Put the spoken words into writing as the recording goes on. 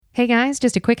Hey guys,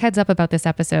 just a quick heads up about this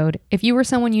episode. If you or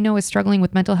someone you know is struggling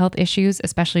with mental health issues,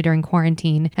 especially during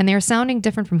quarantine, and they are sounding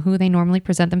different from who they normally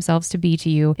present themselves to be to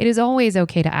you, it is always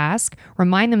okay to ask,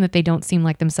 remind them that they don't seem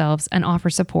like themselves, and offer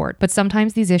support. But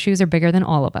sometimes these issues are bigger than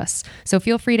all of us. So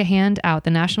feel free to hand out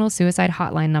the National Suicide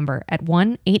Hotline number at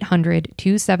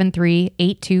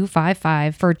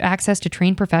 1-800-273-8255 for access to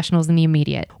trained professionals in the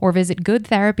immediate, or visit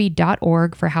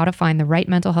goodtherapy.org for how to find the right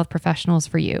mental health professionals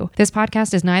for you. This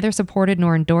podcast is neither supported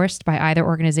nor endorsed by either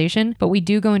organization, but we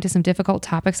do go into some difficult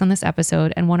topics on this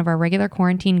episode, and one of our regular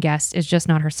quarantine guests is just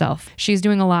not herself. She's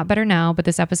doing a lot better now, but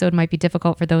this episode might be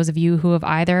difficult for those of you who have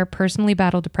either personally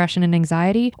battled depression and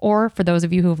anxiety, or for those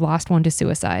of you who have lost one to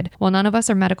suicide. While none of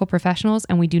us are medical professionals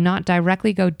and we do not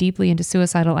directly go deeply into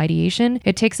suicidal ideation,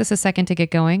 it takes us a second to get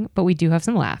going, but we do have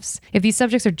some laughs. If these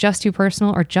subjects are just too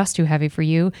personal or just too heavy for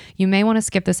you, you may want to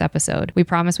skip this episode. We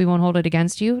promise we won't hold it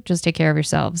against you, just take care of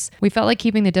yourselves. We felt like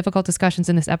keeping the difficult discussions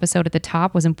in this episode at the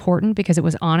top was important because it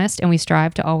was honest, and we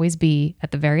strive to always be,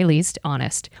 at the very least,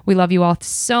 honest. We love you all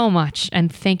so much,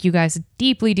 and thank you guys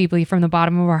deeply, deeply from the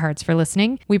bottom of our hearts for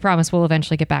listening. We promise we'll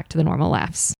eventually get back to the normal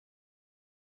laughs.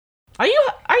 Are you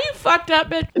fucked up,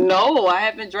 bitch? No, I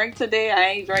haven't drank today. I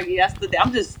ain't drank yesterday.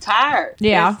 I'm just tired.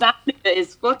 Yeah. Insomnia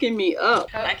is fucking me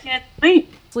up. I can't sleep.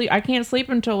 I can't sleep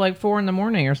until like 4 a.m.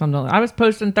 or something. I was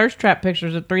posting thirst trap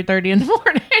pictures at 3:30 in the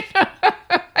morning.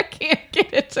 I can't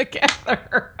get it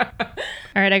together.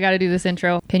 All right, I gotta do this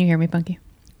intro. Can you hear me, Punky?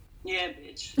 Yeah,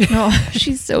 bitch. Oh,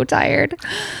 she's so tired.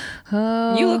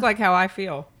 Oh. You look like how I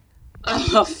feel.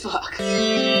 Oh, fuck.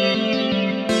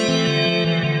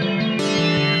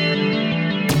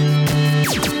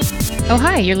 Oh,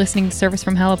 hi, you're listening to Service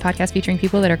from Hell, a podcast featuring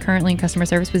people that are currently in customer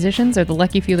service positions or the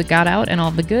lucky few that got out, and all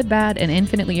of the good, bad, and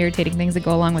infinitely irritating things that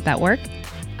go along with that work.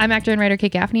 I'm actor and writer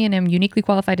Kate Gaffney, and am uniquely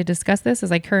qualified to discuss this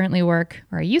as I currently work,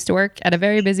 or I used to work, at a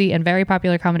very busy and very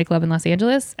popular comedy club in Los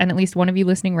Angeles, and at least one of you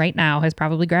listening right now has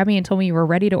probably grabbed me and told me you were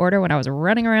ready to order when I was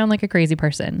running around like a crazy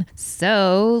person.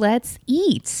 So, let's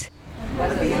eat.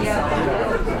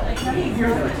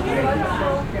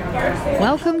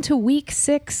 Welcome to week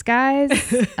 6, guys.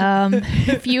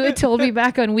 If you had told me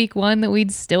back on week 1 that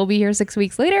we'd still be here 6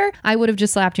 weeks later, I would have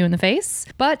just slapped you in the face.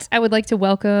 But I would like to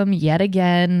welcome yet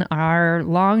again our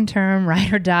long-term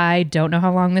ride or die, don't know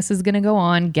how long this is going to go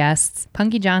on, guests,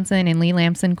 Punky Johnson and Lee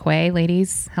Lamson Quay.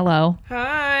 Ladies, hello.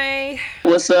 Hi.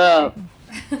 What's up?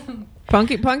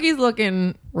 Punky's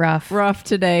looking rough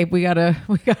today. We gotta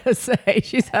say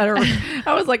she's had a.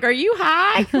 I was like, "Are you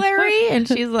high, Clary?" And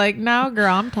she's like, "No,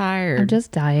 girl, I'm tired. I'm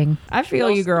just dying. I feel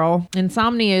you, girl.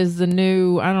 Insomnia is the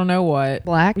new. I don't know what.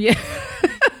 Black. Yeah.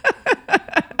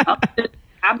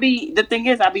 The thing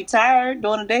is, I be tired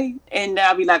during the day, and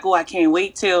I'll be like, oh, I can't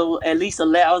wait till at least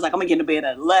 11. I was like, I'm gonna get to bed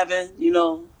at 11,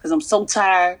 because I'm so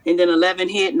tired. And then 11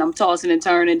 hit, and I'm tossing and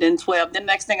turning. Then 12. Then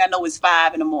next thing I know, it's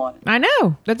 5 in the morning. I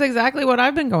know. That's exactly what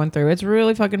I've been going through. It's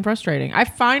really fucking frustrating. I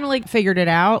finally figured it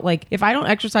out. Like, if I don't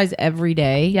exercise every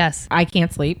day, yes, I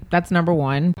can't sleep. That's number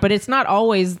one. But it's not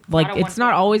always it's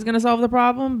not always going to solve the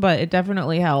problem, but it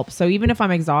definitely helps. So even if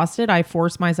I'm exhausted, I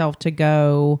force myself to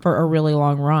go for a really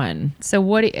long run. So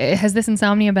what has this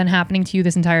insomnia been happening to you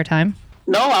this entire time?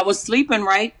 No, I was sleeping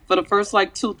right for the first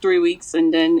 2-3 weeks,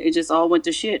 and then it just all went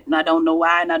to shit, and I don't know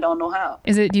why, and I don't know how.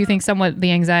 Is it, do you think, somewhat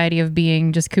the anxiety of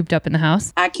being just cooped up in the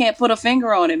house? I can't put a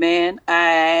finger on it, man.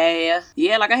 I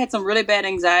had some really bad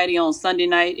anxiety on Sunday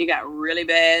night. It got really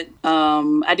bad.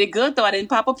 I did good, though. I didn't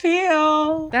pop a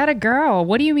pill. That a girl.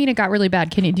 What do you mean it got really bad?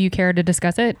 Do you care to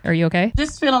discuss it? Are you okay?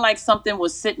 Just feeling like something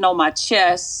was sitting on my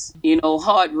chest,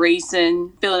 heart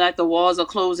racing, feeling like the walls are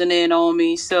closing in on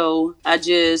me. So I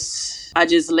just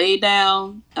laid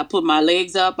down. I put my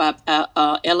legs up.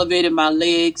 I elevated my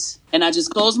legs, and I just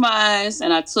closed my eyes,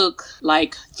 and I took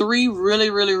 3 really,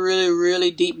 really, really,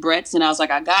 really deep breaths, and I was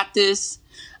like, I got this.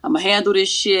 I'm gonna handle this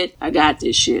shit. I got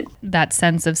this shit. That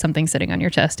sense of something sitting on your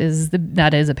chest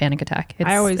that is a panic attack.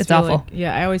 It's awful.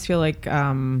 I always feel like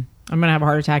I'm gonna have a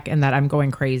heart attack and that I'm going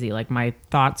crazy. Like my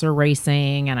thoughts are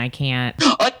racing and I can't.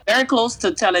 Very close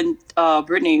to telling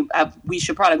Brittany we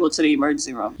should probably go to the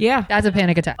emergency room. Yeah, that's a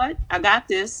panic attack. But I got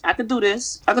this. I could do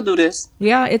this. I could do this.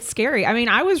 Yeah, it's scary. I mean,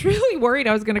 I was really worried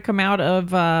I was going to come out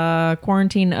of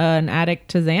quarantine an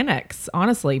addict to Xanax,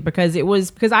 honestly, because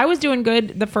I was doing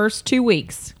good the first 2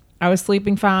 weeks. I was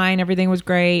sleeping fine. Everything was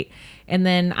great. And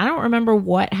then I don't remember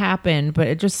what happened, but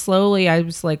it just slowly, I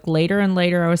was later and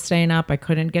later I was staying up. I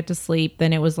couldn't get to sleep.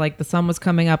 Then it was the sun was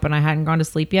coming up and I hadn't gone to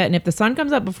sleep yet. And if the sun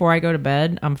comes up before I go to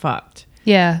bed, I'm fucked.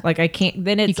 Yeah. I can't,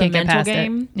 then it's a mental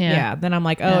game. Yeah. Then I'm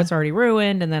it's already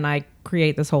ruined. And then I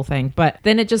create this whole thing. But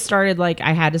then it just started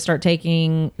I had to start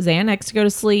taking Xanax to go to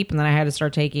sleep. And then I had to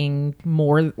start taking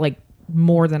more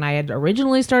more than I had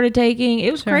originally started taking.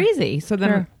 It was crazy. So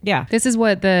then, yeah. This is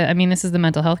this is the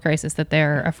mental health crisis that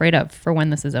they're afraid of for when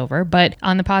this is over. But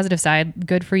on the positive side,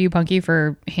 good for you, Punky,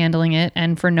 for handling it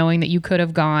and for knowing that you could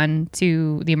have gone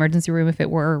to the emergency room if it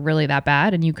were really that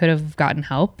bad and you could have gotten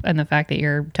help. And the fact that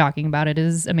you're talking about it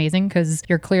is amazing because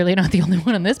you're clearly not the only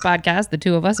one on this podcast. The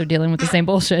two of us are dealing with the same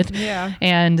bullshit. Yeah.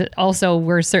 And also,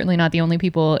 we're certainly not the only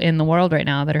people in the world right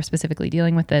now that are specifically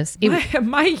dealing with this.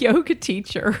 My yoga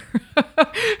teacher,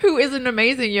 who is an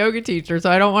amazing yoga teacher, so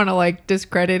I don't want to like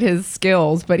discredit his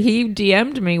skills, but he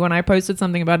DM'd me when I posted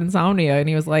something about insomnia, and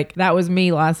he was like, "That was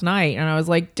me last night," and I was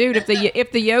like, "Dude, if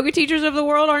the yoga teachers of the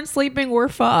world aren't sleeping, we're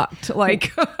fucked."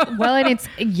 Like, well, and it's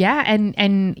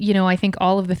and you know, I think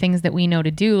all of the things that we know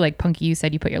to do, like Punky, you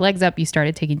said you put your legs up, you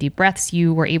started taking deep breaths,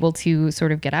 you were able to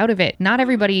sort of get out of it. Not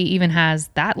everybody even has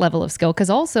that level of skill, because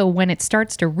also when it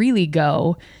starts to really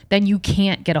go, then you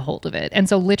can't get a hold of it. And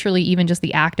so literally even just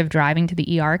the act of driving to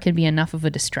the ER can be enough of a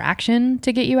distraction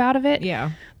to get you out of it.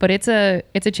 Yeah. But it's a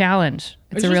challenge.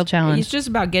 It's a real challenge. It's just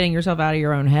about getting yourself out of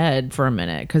your own head for a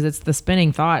minute, because it's the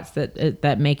spinning thoughts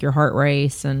that make your heart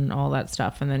race and all that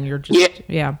stuff. And then you're just,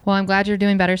 yeah. Well, I'm glad you're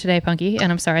doing better today, Punky.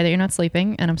 And I'm sorry that you're not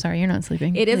sleeping. And I'm sorry you're not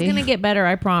sleeping. It is going to get better,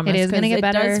 I promise. It is going to get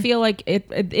better. It does feel like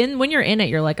when you're in it,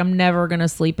 you're like, I'm never going to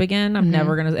sleep again. I'm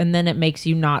never going to. And then it makes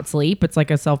you not sleep. It's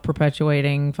like a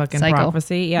self-perpetuating fucking cycle.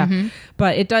 Prophecy. Yeah.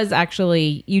 But it does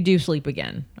actually, you do sleep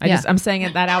again. I'm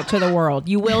saying that out to the world.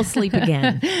 You will sleep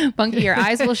again. Punky, your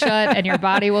eyes will shut and your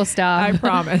body will stop. I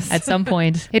promise. At some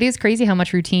point. It is crazy how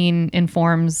much routine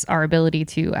informs our ability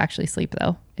to actually sleep,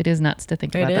 though. It is nuts to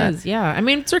think about that. It is, yeah. I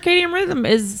mean, circadian rhythm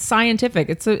is scientific.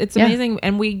 It's amazing,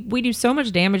 and we do so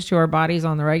much damage to our bodies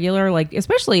on the regular. Like,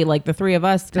 especially like the three of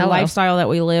us, the lifestyle that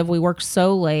we live. We work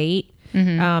so late.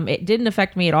 Mm-hmm. It didn't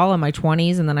affect me at all in my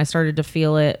 20s, and then I started to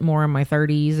feel it more in my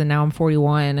 30s, and now I'm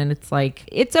 41, and it's like,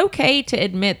 it's okay to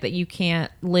admit that you can't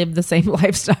live the same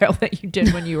lifestyle that you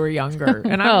did when you were younger.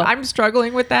 And I'm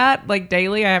struggling with that like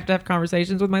daily. I have to have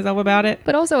conversations with myself about it.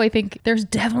 But also I think there's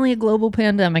definitely a global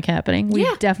pandemic happening.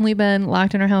 We've definitely been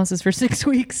locked in our houses for 6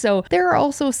 weeks, so there are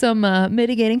also some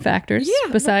mitigating factors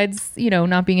besides,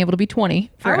 not being able to be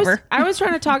 20 forever. I was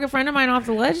trying to talk a friend of mine off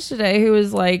the ledge today who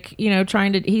was like,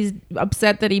 he's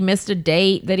upset that he missed a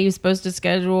date that he was supposed to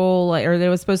schedule, or that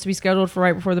was supposed to be scheduled for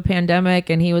right before the pandemic.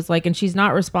 And he was like, and she's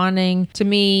not responding to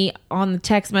me on the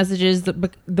text messages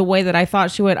the way that I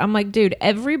thought she would. I'm like, dude,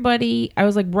 I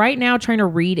was like, right now trying to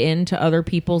read into other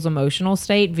people's emotional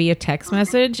state via text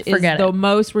message is the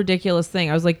most ridiculous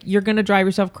thing. I was like, you're going to drive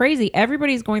yourself crazy.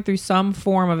 Everybody's going through some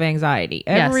form of anxiety.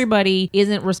 Everybody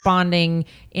isn't responding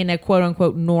in a quote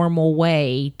unquote normal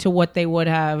way to what they would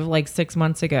have like 6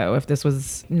 months ago if this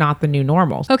was not the new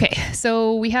normal. Okay,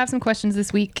 so we have some questions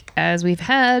this week, as we've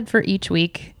had for each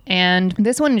week. And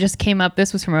this one just came up.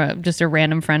 This was from just a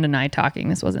random friend and I talking.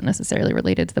 This wasn't necessarily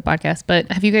related to the podcast.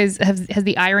 But have you guys, has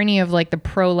the irony of like the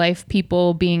pro-life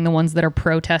people being the ones that are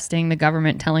protesting the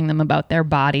government telling them about their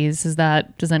bodies,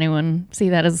 does anyone see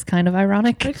that as kind of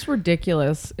ironic? It's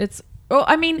ridiculous.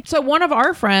 So one of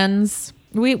our friends,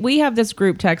 we have this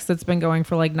group text that's been going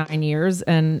for like 9 years,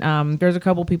 and there's a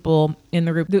couple people in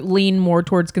the group that lean more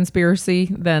towards conspiracy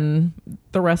than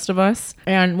the rest of us.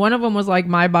 And one of them was like,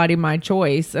 my body, my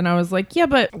choice. And I was like, yeah,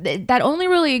 but that only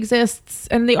really exists.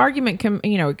 And the argument can,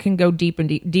 it can go deeper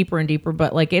and deeper,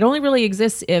 but like it only really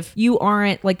exists if you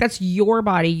aren't like, that's your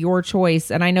body, your choice.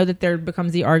 And I know that there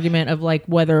becomes the argument of like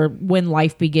when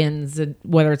life begins, and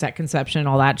whether it's at conception and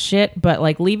all that shit. But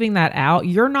like leaving that out,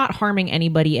 you're not harming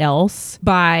anybody else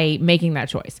by making that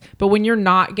choice. But when you're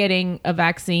not getting a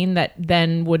vaccine that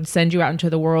then would send you out into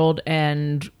the world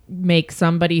and make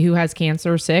somebody who has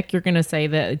cancer sick, you're going to say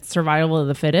that it's survival of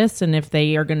the fittest. And if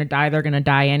they are going to die, they're going to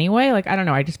die anyway. Like, I don't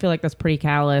know. I just feel like that's pretty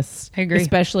callous. I agree.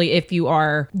 Especially if you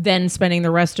are then spending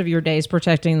the rest of your days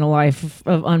protecting the life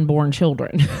of unborn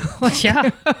children.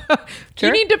 Yeah. Sure.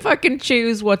 You need to fucking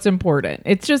choose what's important.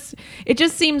 It just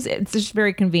seems, it's just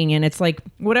very convenient. It's like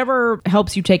whatever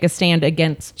helps you take a stand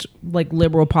against like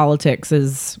liberal politics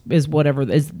is what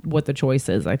the choice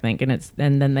is, I think. And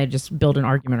then they just build an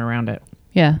argument around it.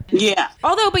 Yeah. Yeah.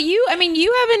 Although, but you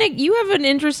have an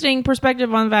interesting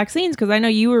perspective on vaccines, because I know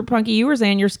you were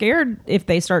saying you're scared if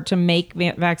they start to make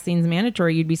vaccines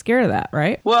mandatory, you'd be scared of that,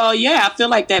 right? Well, yeah, I feel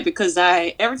like that because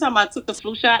every time I took the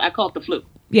flu shot, I caught the flu.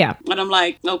 Yeah. And I'm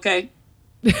like, okay.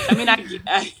 I mean,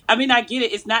 I get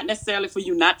it. It's not necessarily for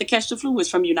you not to catch the flu. It's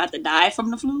from you not to die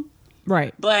from the flu.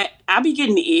 Right. But I be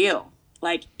getting ill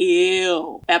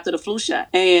after the flu shot,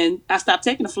 and I stopped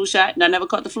taking the flu shot and I never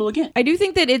caught the flu again. I do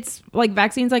think that it's like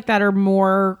vaccines like that are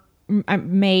more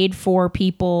made for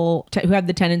people who have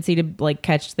the tendency to like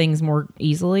catch things more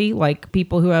easily, like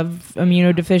people who have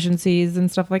immunodeficiencies and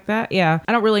stuff like that. Yeah.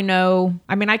 I don't really know.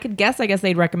 I mean, I guess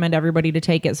they'd recommend everybody to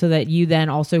take it so that you then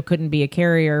also couldn't be a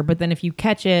carrier. But then if you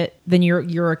catch it, then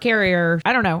you're a carrier.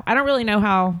 I don't know. I don't really know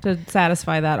how to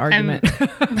satisfy that argument.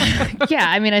 Yeah.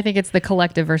 I mean, I think it's the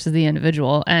collective versus the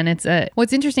individual. And it's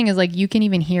what's interesting is like you can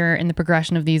even hear in the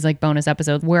progression of these like bonus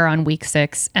episodes, we're on week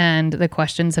 6 and the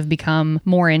questions have become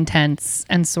more intense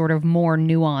and sort of more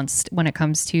nuanced when it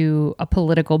comes to a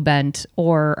political bent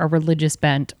or a religious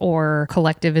bent or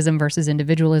collectivism versus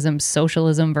individualism,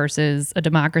 socialism versus a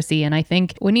democracy. And I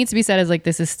think what needs to be said is like,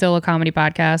 this is still a comedy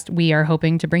podcast. We are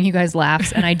hoping to bring you guys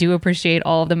laughs. And I do appreciate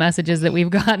all of the messages that we've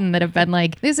gotten that have been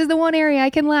like, this is the one area I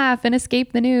can laugh and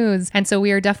escape the news. And so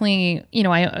we are definitely, you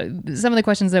know, some of the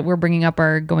questions that we're bringing up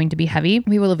are going to be heavy.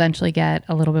 We will eventually get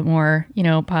a little bit more, you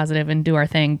know, positive and do our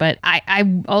thing. But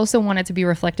I also want it to be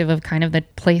reflective of kind of the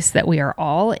place that we are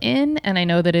all in. And I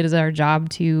know that it is our job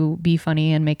to be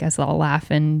funny and make us all laugh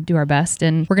and do our best.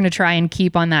 And we're going to try and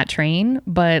keep on that train.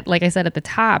 But like I said at the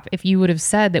top, if you would have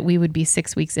said that we would be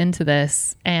 6 weeks into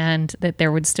this and that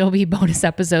there would still be bonus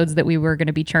episodes that we were going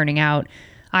to be churning out,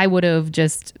 I would have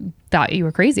just thought you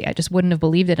were crazy. I just wouldn't have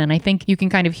believed it. And I think you can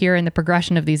kind of hear in the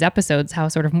progression of these episodes how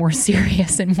sort of more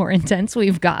serious and more intense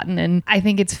we've gotten. And I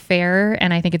think it's fair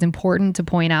and I think it's important to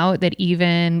point out that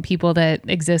even people that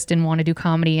exist and want to do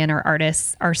comedy and are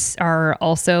artists are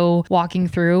also walking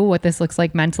through what this looks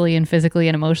like mentally and physically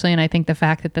and emotionally. And I think the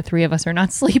fact that the 3 of us are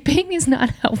not sleeping is not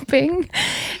helping.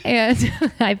 And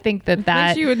I think that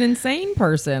makes you an insane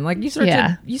person. Like you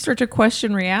start to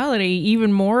question reality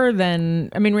even more than,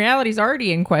 I mean, reality's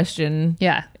already in question.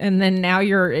 Yeah. And then now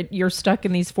you're stuck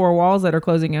in these 4 walls that are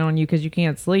closing in on you because you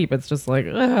can't sleep. It's just like,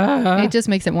 it just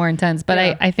makes it more intense. But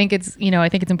yeah. I think it's, you know, I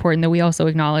think it's important that we also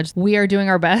acknowledge we are doing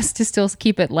our best to still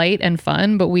keep it light and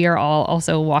fun, but we are all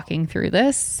also walking through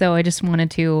this. So I just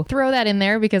wanted to throw that in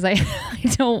there because I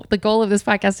don't, the goal of this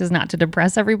podcast is not to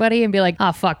depress everybody and be like,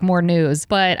 oh, fuck, more news.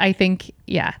 But I think,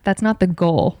 yeah, that's not the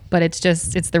goal, but it's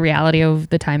the reality of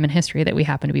the time in history that we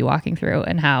happen to be walking through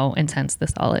and how intense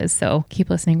this all is. So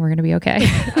keep listening. We're going to be okay.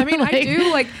 I mean,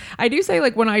 I do say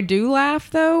like when I do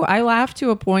laugh though, I laugh to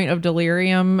a point of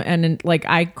delirium and like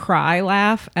I cry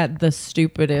laugh at the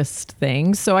stupidest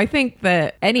things. So I think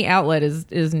that any outlet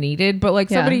is needed, but like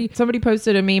somebody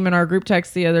posted a meme in our group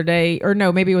text the other day, or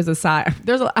no, maybe it was a side.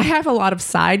 I have a lot of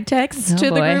side texts the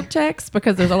group text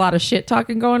because there's a lot of shit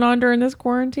talking going on during this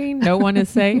quarantine. No one is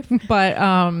safe. But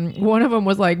one of them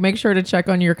was like, make sure to check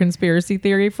on your conspiracy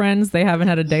theory friends. They haven't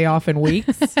had a day off in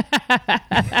weeks.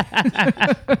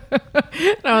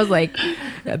 And I was like,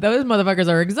 those motherfuckers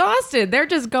are exhausted. They're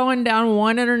just going down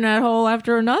one internet hole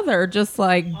after another, just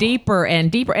like deeper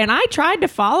and deeper. And I tried to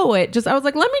follow it. I was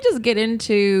like, let me just get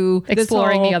into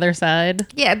exploring the other side.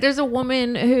 Yeah, there's a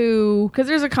woman who, because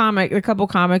there's a couple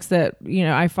comics that, you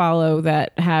know, I follow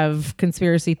that have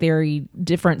conspiracy theory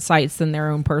different sites than their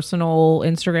own personal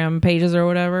Instagram pages or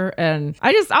whatever. And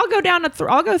I'll go down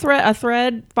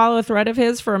follow a thread of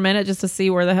his for a minute just to see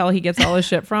where the hell he gets all this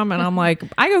shit from. And I'm like,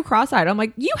 I go cross-eyed. I'm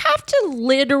like, you have to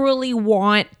literally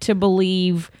want to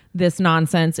believe this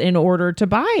nonsense in order to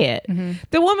buy it. Mm-hmm.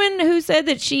 The woman who said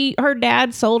that her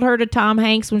dad sold her to Tom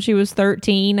Hanks when she was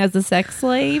 13 as a sex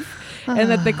slave.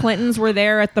 And that the Clintons were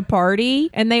there at the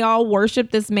party and they all worship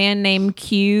this man named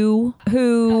Q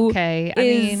who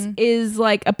is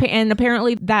like, and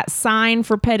apparently that sign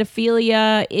for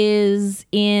pedophilia is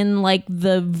in like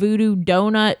the Voodoo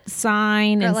Donut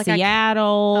sign in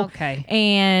Seattle.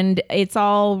 And it's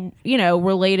all, you know,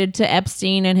 related to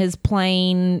Epstein and his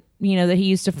plane, you know, that he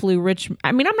used to flew rich.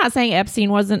 I mean, I'm not saying Epstein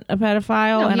wasn't a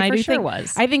pedophile. No, and I think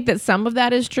was. I think that some of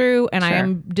that is true. And I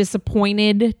am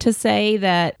disappointed to say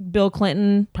that Bill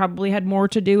Clinton probably had more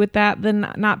to do with that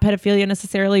than not pedophilia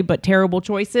necessarily, but terrible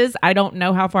choices. I don't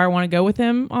know how far I want to go with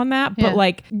him on that. Yeah. But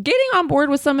like getting on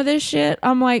board with some of this shit,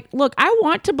 I'm like, look, I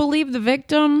want to believe the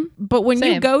victim. But when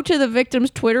you go to the victim's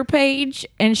Twitter page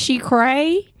and she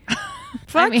cray,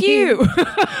 fuck you.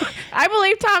 I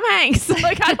believe Tom Hanks.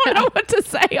 Like, I don't know what to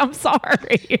say. I'm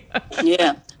sorry.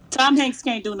 Yeah. Tom Hanks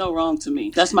can't do no wrong to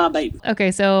me. That's my baby. Okay,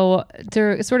 so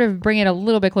to sort of bring it a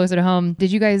little bit closer to home,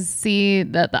 did you guys see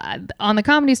that on the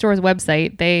Comedy Store's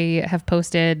website, they have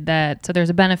posted that, so there's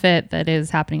a benefit that is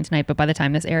happening tonight, but by the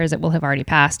time this airs, it will have already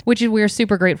passed, which we're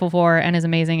super grateful for and is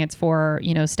amazing. It's for,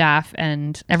 you know, staff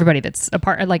and everybody that's a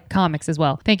part, like comics as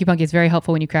well. Thank you, Punky. It's very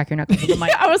helpful when you crack your knuckles with the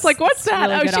mic. I was like, what's that?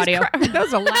 Really good audio. That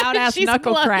was a loud ass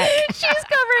knuckle crack. She's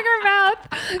covering her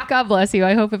mouth. God bless you.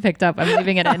 I hope it picked up. I'm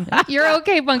leaving it in. You're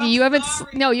okay, Punky. you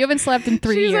haven't slept in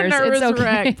 3 She's years. a nervous It's okay.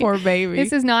 wreck, poor baby.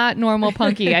 This is not normal,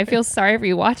 Punky. I feel sorry for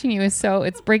you. Watching you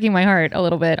it's breaking my heart a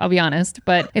little bit, I'll be honest,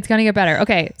 but it's going to get better.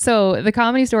 Okay, so the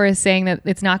Comedy Store is saying that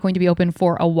it's not going to be open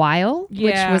for a while,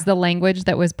 which was the language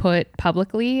that was put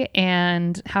publicly.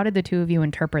 And how did the two of you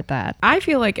interpret that? I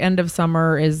feel like end of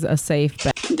summer is a safe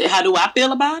bet. How do I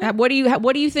feel about it? What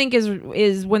do you think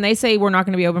is when they say we're not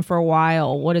going to be open for a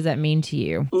while? What does that mean to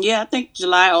you? Yeah, I think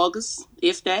July, August,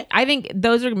 if that. I think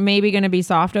those are maybe going to be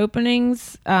soft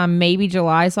openings, maybe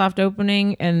July soft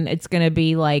opening, and it's going to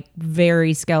be like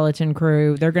very skeleton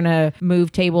crew. They're going to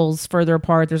move tables further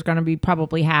apart. There's going to be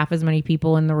probably half as many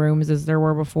people in the rooms as there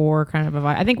were before. Kind of a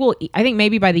vibe. I think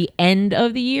maybe by the end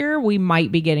of the year we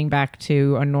might be getting back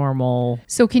to a normal.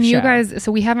 So can you show. guys?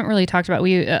 So we haven't really talked about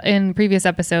in previous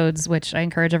episodes, which I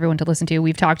encourage everyone to listen to.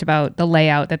 We've talked about the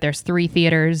layout, that there's 3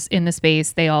 theaters in the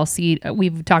space. They all seat.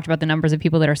 We've talked about the numbers of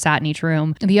people that are sat in each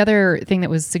room. The other thing that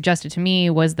was suggested to me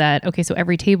was that, okay, so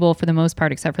every table for the most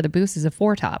part, except for the booths, is a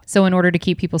 4-top. So in order to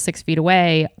keep people 6 feet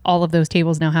away, all of those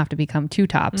tables now have to become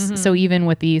 2-tops. Mm-hmm. So even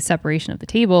with the separation of the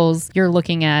tables, you're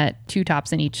looking at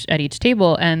 2-tops at each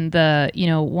table. And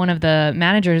one of the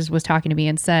managers was talking to me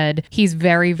and said he's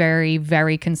very, very,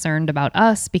 very concerned about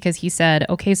us, because he said,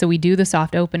 okay, so we do the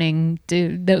soft opening,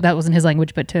 that wasn't his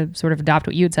language, but to sort of adopt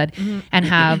what you had said, and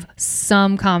have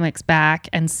some comics back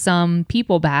and some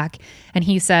people back. And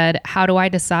he said, how do I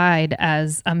decide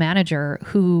as a manager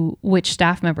which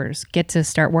staff members get to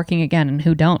start working again and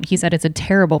who don't? He said it's a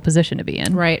terrible position to be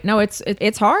in. Right. No,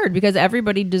 it's hard because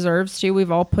everybody deserves to.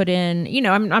 We've all put in,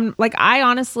 I'm like, I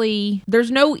honestly,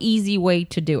 there's no easy way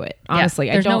to do it. Honestly,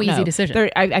 there's no easy easy decision.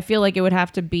 I feel like it would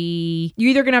have to be,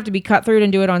 you're either going to have to be cut through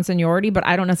and do it on seniority, but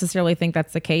I don't necessarily think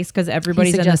that's the case because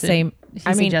everybody's in the same.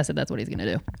 He suggested that's what he's going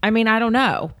to do. I mean, I don't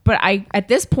know. But at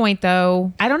this point,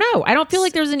 though, I don't know. I don't feel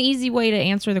like there's an easy way to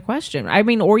answer the question. I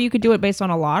mean, or you could do it based on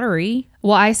a lottery.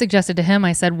 Well, I suggested to him,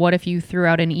 I said, what if you threw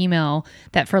out an email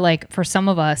that for some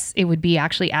of us, it would be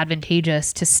actually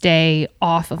advantageous to stay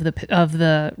off of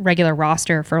the regular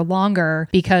roster for longer,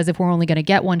 because if we're only going to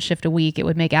get 1 shift a week, it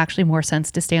would make actually more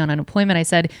sense to stay on unemployment. I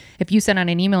said, if you sent out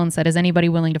an email and said, is anybody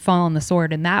willing to fall on the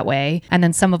sword in that way? And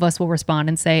then some of us will respond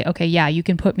and say, okay, yeah, you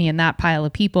can put me in that pile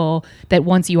of people that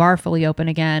once you are fully open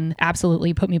again,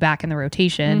 absolutely put me back in the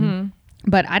rotation. Mm-hmm.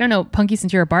 But I don't know, Punky,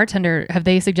 since you're a bartender, have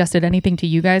they suggested anything to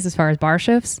you guys as far as bar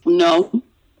shifts? No.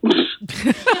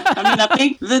 I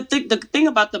think the thing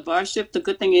about the bar shift, the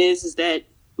good thing is that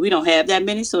we don't have that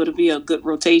many, so it'll be a good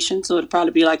rotation. So it'll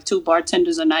probably be like 2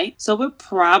 bartenders a night. So we'll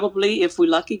probably, if we're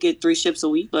lucky, get 3 shifts a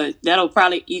week. But that'll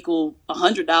probably equal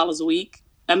 $100 a week.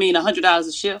 I mean, $100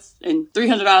 a shift and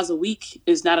 $300 a week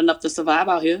is not enough to survive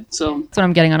out here. So that's what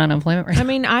I'm getting on unemployment right now. I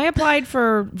mean, I applied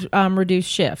for reduced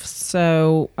shifts.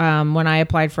 So when I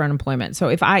applied for unemployment, so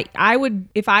if I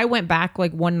went back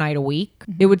like 1 night a week,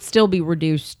 it would still be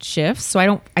reduced shifts.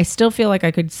 So I still feel like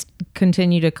I could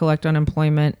continue to collect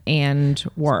unemployment and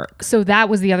work. So that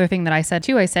was the other thing that I said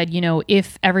too. I said,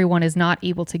 if everyone is not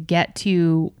able to get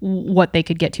to what they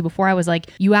could get to before, I was like,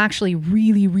 you actually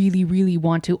really, really, really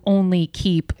want to only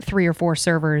keep 3 or 4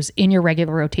 servers in your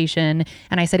regular rotation.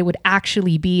 And I said it would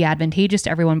actually be advantageous to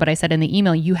everyone. But I said in the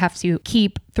email, you have to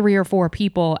keep 3 or 4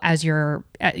 people as your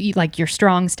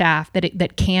strong staff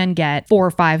that can get 4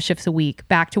 or 5 shifts a week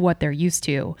back to what they're used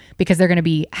to, because they're going to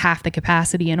be half the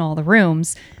capacity in all the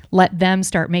rooms. Let them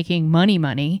start making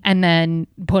money, and then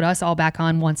put us all back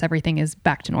on once everything is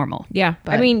back to normal. Yeah.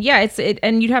 But, I mean, yeah,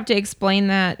 and you'd have to explain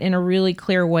that in a really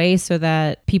clear way so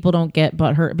that people don't get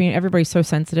butthurt. I mean, everybody's so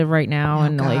sensitive right now. Oh,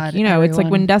 and God, like, everyone. It's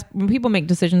like when people make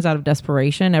decisions out of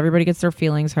desperation, everybody gets their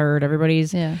feelings hurt.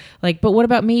 Everybody's like, but what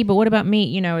about me? But what about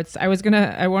me? I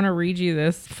want to read you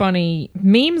this funny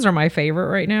memes are my favorite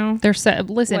right now. They're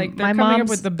coming up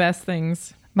with the best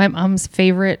things. My mom's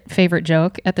favorite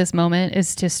joke at this moment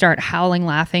is to start howling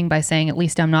laughing by saying, at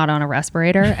least I'm not on a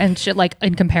respirator. And she, like,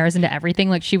 in comparison to everything,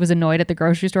 like, she was annoyed at the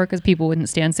grocery store because people wouldn't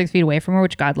stand 6 feet away from her,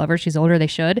 which God love her, she's older, they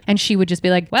should. And she would just be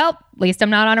like, well, at least I'm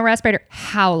not on a respirator,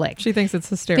 howling. She thinks it's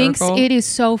hysterical. Thinks it is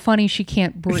so funny she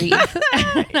can't breathe.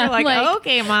 You're like,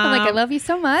 okay, Mom. I'm like, I love you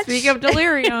so much. Speak of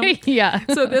delirium. Yeah.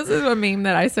 So this is a meme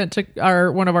that I sent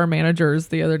to one of our managers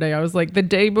the other day. I was like, the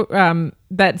day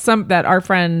that our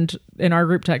friend in our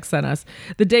group text sent us,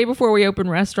 the day before we open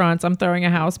restaurants, I'm throwing a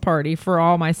house party for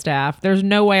all my staff. There's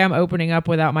no way I'm opening up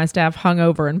without my staff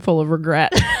hungover and full of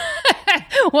regret.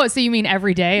 What, so you mean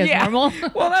every day is normal?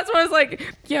 Well, that's what I was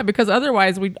like. Yeah, because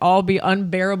otherwise we'd all be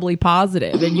unbearably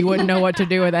positive and you wouldn't know what to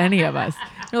do with any of us.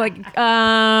 You're like,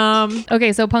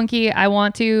 Okay, so Punky, I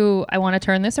want to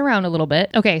turn this around a little bit.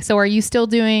 Okay, so are you still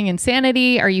doing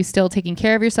Insanity? Are you still taking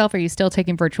care of yourself? Are you still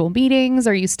taking virtual meetings?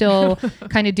 Are you still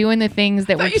kind of doing the things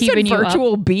that were keeping you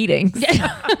virtual up? beatings.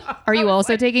 Are you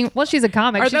also taking? Well, she's a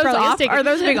comic. Are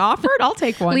those being offered? I'll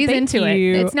take one. Please Thank into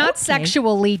you. it. It's not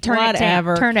sexually. Turn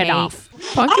it off.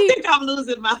 Punky, I think I'm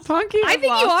losing my Punky. I think you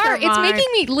are. It's making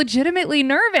me legitimately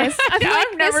nervous.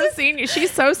 I've never seen you.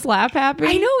 She's so slap happy.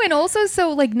 I know, and also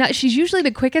so like she's usually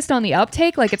the quickest on the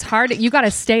uptake. Like it's hard. You got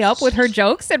to stay up with her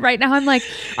jokes. And right now I'm like,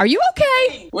 are you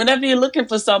okay? Whenever you're looking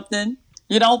for something,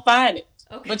 you don't find it.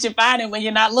 Okay. But you find it when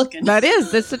you're not looking.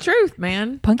 That's the truth,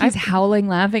 man. Punky's howling,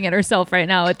 laughing at herself right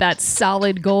now at that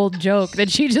solid gold joke that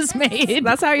she just made.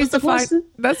 That's how I used to find.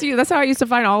 That's how I used to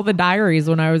find all the diaries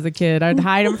when I was a kid. I'd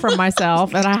hide them from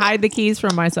myself, and I hide the keys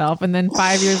from myself, and then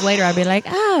 5 years later, I'd be like,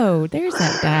 "Oh, there's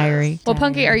that diary." Well,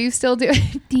 Punky, are you still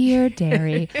doing Dear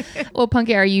Dairy? Well,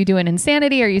 Punky, are you doing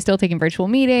Insanity? Are you still taking virtual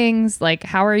meetings? Like,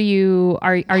 how are you?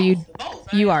 Are you?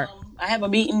 Both. You are. I have a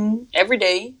meeting every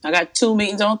day. I got 2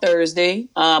 meetings on Thursday.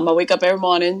 I wake up every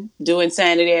morning, do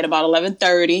Insanity at about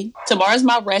 11:30. Tomorrow's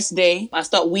my rest day. I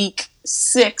start week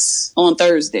 6 on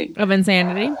Thursday. Of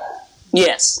Insanity?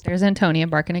 Yes. There's Antonia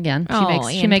barking again.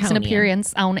 She makes an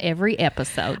appearance on every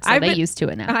episode, so they used to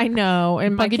it now. I know.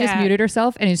 And Punky just muted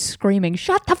herself and is screaming,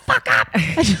 "Shut the fuck up!"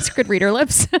 I just could read her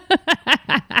lips.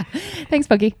 Thanks,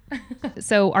 Punky.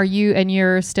 So are you, and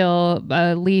you're still,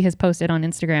 Lee has posted on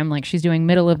Instagram, like she's doing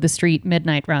middle of the street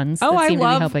midnight runs. Oh, that seem I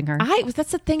love to be helping her.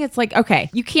 That's the thing. It's like, okay,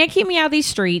 you can't keep me out of these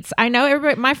streets. I know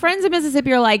everybody, my friends in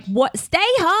Mississippi are like, what? Stay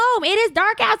home. It is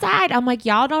dark outside. I'm like,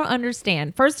 y'all don't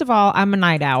understand. First of all, I'm a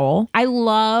night owl. I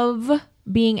love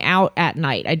being out at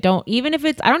night. I don't need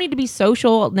to be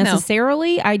social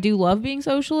necessarily. No. I do love being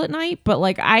social at night, but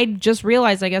like I just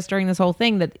realized, I guess, during this whole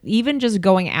thing that even just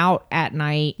going out at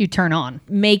night, you turn on,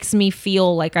 makes me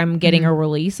feel like I'm getting a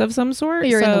release of some sort.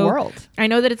 You're in the world. I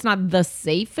know that it's not the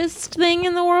safest thing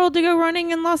in the world to go running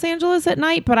in Los Angeles at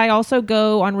night, but I also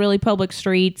go on really public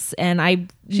streets, and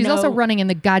she's also running in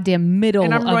the goddamn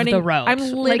middle of the road. I'm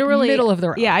literally middle of the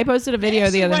road. Yeah, I posted a video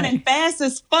the other running night. Fast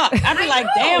as fuck. I'd be like,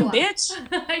 damn, bitch.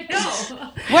 I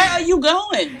know. Where are you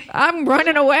going? I'm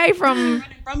running away from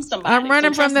somebody. I'm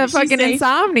running from the fucking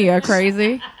insomnia,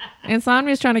 crazy.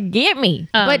 Insomnia's trying to get me.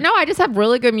 But no, I just have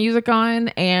really good music on.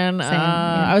 And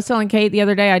I was telling Kate the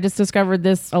other day, I just discovered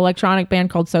this electronic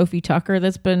band called Sophie Tucker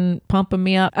that's been pumping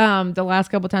me up the last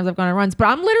couple times I've gone on runs. But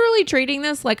I'm literally treating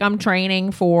this like I'm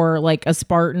training for like a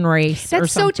Spartan race or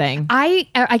something. I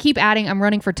keep adding, I'm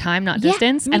running for time, not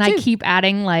distance. And too. I keep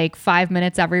adding like 5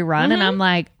 minutes every run. And I'm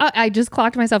like, I just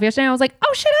clocked myself yesterday. And I was like,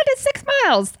 oh shit, I did 6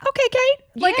 miles. Okay, Kate.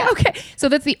 Like, okay. So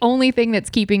that's the only thing that's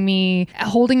keeping me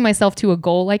holding myself to a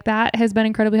goal like that has been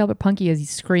incredibly helpful. Punky is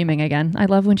screaming again. I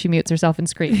love when she mutes herself and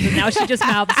screams. And now she just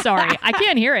mouthed sorry. I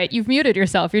can't hear it. You've muted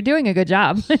yourself. You're doing a good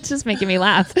job. It's just making me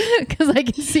laugh because I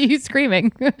can see you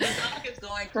screaming. It's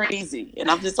going crazy. And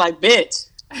I'm just like, bitch.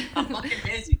 I'm fucking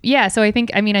busy. Yeah, so I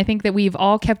think that we've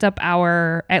all kept up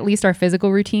at least our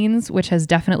physical routines, which has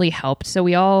definitely helped. So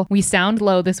we sound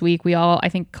low this week. We all, I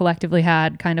think, collectively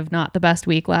had kind of not the best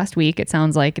week last week. It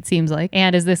seems like.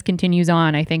 And as this continues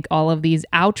on, I think all of these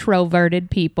outro-verted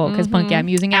people, because Punky, I'm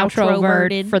using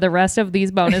outro-vert for the rest of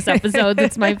these bonus episodes.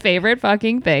 It's my favorite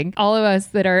fucking thing. All of us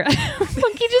that are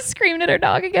Punky just screamed at her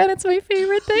dog again. It's my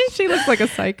favorite thing. She looks like a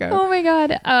psycho. Oh my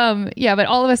God. Yeah, but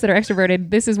all of us that are extroverted,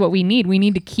 this is what we need. We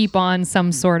need to keep on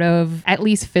some sort of at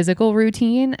least physical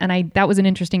routine. And that was an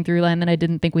interesting through line that I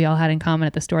didn't think we all had in common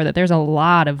at the store, that there's a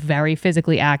lot of very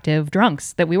physically active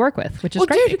drunks that we work with, which is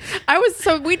great.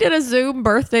 Dude, we did a Zoom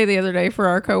birthday the other day for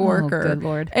our coworker. Oh, good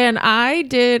Lord. And I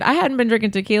hadn't been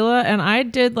drinking tequila, and I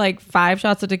did like 5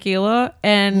 shots of tequila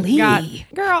and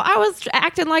I was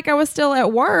acting like I was still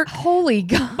at work. Holy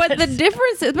God. But the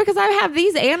difference is because I have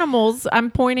these animals,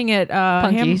 I'm pointing at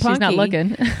Punky. She's not looking.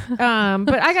 But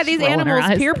I got these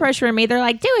animals peer pressuring me. They're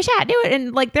like, do a shot, do it.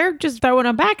 And like, they're just throwing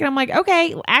them back. And I'm like,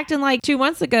 okay, acting like 2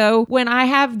 months ago when I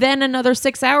have then another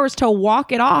 6 hours to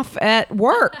walk it off at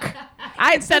work.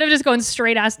 Instead of just going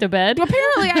straight ass to bed.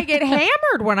 Apparently I get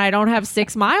hammered when I don't have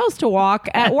 6 miles to walk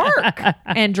at work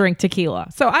and drink tequila.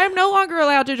 So I am no longer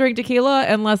allowed to drink tequila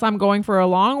unless I'm going for a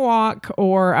long walk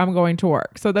or I'm going to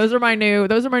work. So those are my new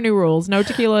rules. No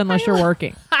tequila unless you're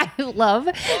working. I love.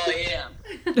 Oh yeah.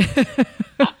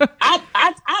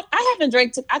 I haven't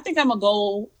drank. I think I'm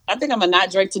a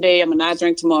not drink today. I'm a not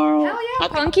drink tomorrow. Hell yeah,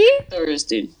 Punky.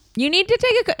 Thursday. You need to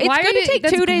take it's good to take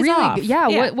 2 days off.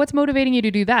 Yeah. What's motivating you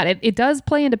to do that? It does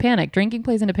play into panic. Drinking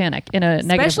plays into panic in a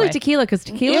negative Especially way. tequila, because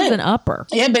tequila's an upper.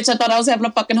 Yeah, bitch, I thought I was having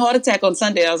a fucking heart attack on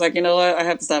Sunday. I was like, you know what? I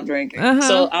have to stop drinking.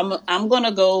 So I'm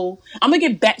gonna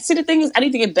get back. See, the thing is, I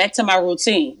need to get back to my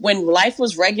routine. When life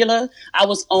was regular, I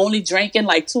was only drinking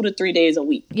like 2 to 3 days a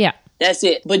week. Yeah. That's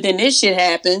it. But then this shit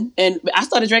happened and I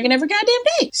started drinking every goddamn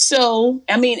day. So,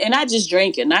 I mean, and not just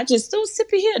drinking, not just still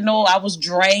sipping here. No, I was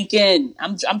drinking.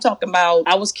 I'm talking about,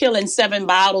 I was killing 7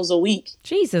 bottles a week.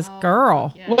 Jesus,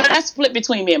 girl. Well, that's split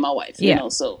between me and my wife, you know,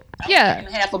 so. Yeah.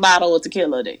 Half a bottle of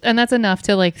tequila a day. And that's enough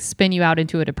to like spin you out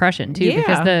into a depression too,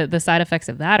 because the side effects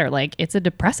of that are like, it's a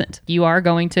depressant. You are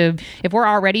going to, if we're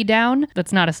already down,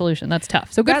 that's not a solution. That's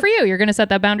tough. So good for you. You're going to set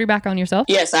that boundary back on yourself.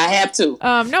 Yes, I have to.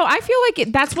 No, I feel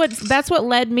like that's what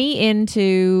led me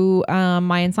into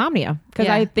my insomnia. Because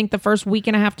I think the first week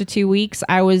and a half to 2 weeks,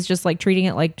 I was just like treating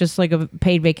it like just like a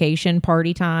paid vacation,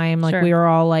 party time. Like we were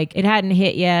all like, it hadn't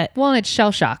hit yet. Well, and it's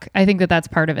shell shock. I think that that's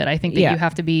part of it. I think that you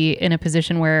have to be in a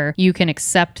position where you can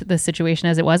accept the situation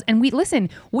as it was. And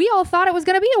we all thought it was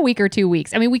going to be a week or 2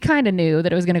 weeks. I mean, we kind of knew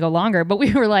that it was going to go longer, but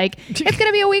we were like, it's going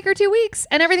to be a week or 2 weeks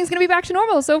and everything's going to be back to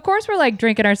normal. So of course we're like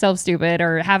drinking ourselves stupid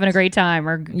or having a great time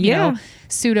or, you know,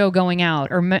 pseudo going out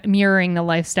or mirroring the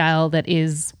lifestyle that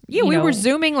is. Yeah, we were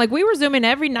zooming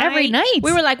every night. Every night.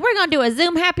 We were like, we're going to do a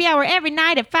Zoom happy hour every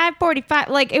night at 5:45.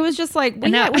 Like, it was just like, we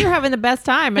were having the best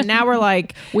time. And now we're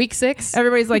like... Week 6.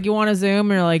 Everybody's like, you want to Zoom?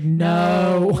 And you're like,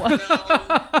 no.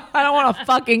 I don't want to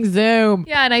fucking Zoom.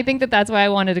 Yeah, and I think that that's why I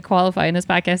wanted to qualify in this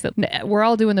podcast that we're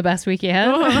all doing the best we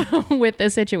can with the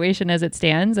situation as it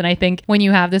stands. And I think when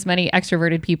you have this many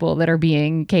extroverted people that are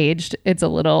being caged, it's a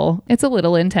little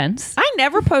intense. I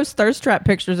never post thirst trap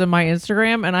pictures on my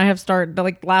Instagram, and I have started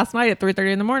like last night at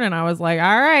 3:30 in the morning. I was like,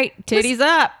 all right, titties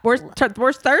up. We're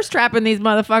thirst trapping these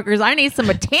motherfuckers. I need some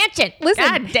attention. Listen,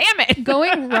 God damn it.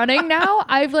 Going running now,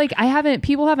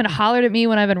 people haven't hollered at me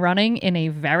when I've been running in a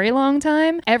very long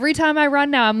time. Every time I run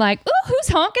now, I'm like, ooh, who's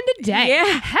honking today?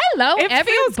 Yeah. Hello,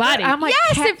 everybody. I'm like,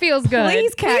 yes, it feels good.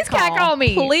 Please catcall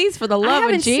me. Please, for the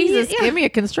love of Jesus, give me a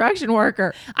construction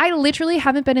worker. I literally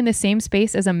haven't been in the same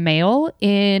space as a male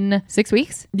in 6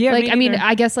 weeks. Yeah, like, I mean,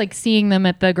 I guess like seeing them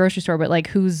at the grocery store, but like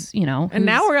who's, you know. And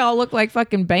now we all look like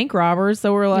fucking bank robbers.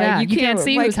 So we're like, you can't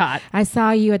see who's hot. I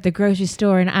saw you at the grocery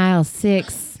store in aisle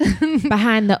 6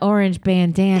 behind the orange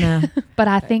bandana. But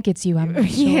I think it's you. I'm not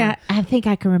sure. Yeah, I think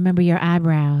I can remember your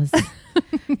eyebrows.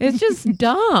 It's just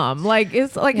dumb. Like,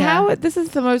 it's like how this is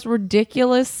the most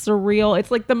ridiculous, surreal.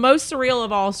 It's like the most surreal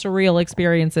of all surreal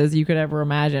experiences you could ever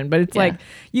imagine. But it's like,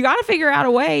 you got to figure out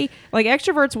a way. Like,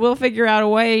 extroverts will figure out a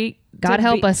way. God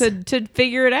help us to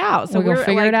figure it out. So we're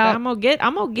figure it out. I'm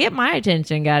gonna get my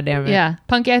attention. God damn it. Yeah,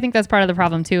 Punky. I think that's part of the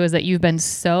problem too. Is that you've been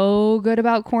so good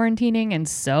about quarantining and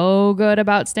so good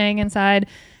about staying inside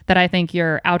that I think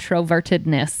your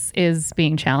outrovertedness is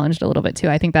being challenged a little bit too.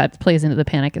 I think that plays into the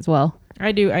panic as well.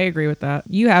 I do. I agree with that.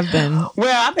 You have been.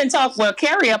 Well, I've been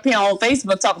Carrie up here on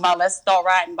Facebook talking about let's start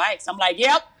riding bikes. I'm like,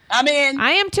 yep. I'm in.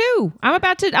 I am too. I'm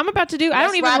about to do. I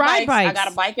don't even ride bikes. I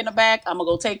got a bike in the back. I'm gonna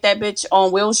go take that bitch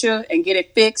on Wilshire and get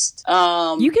it fixed.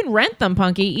 You can rent them,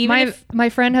 Punky. My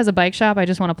friend has a bike shop. I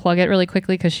just want to plug it really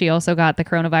quickly because she also got the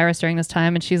coronavirus during this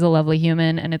time, and she's a lovely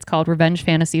human. And it's called Revenge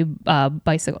Fantasy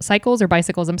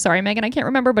Bicycles. I'm sorry, Megan, I can't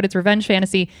remember, but it's Revenge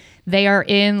Fantasy. They are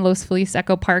in Los Feliz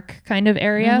Echo Park kind of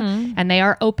area, and they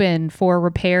are open for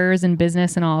repairs and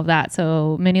business and all of that.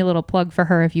 So mini little plug for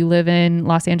her. If you live in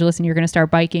Los Angeles and you're going to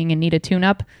start biking and need a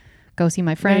tune-up, go see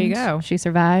my friend. There you go. She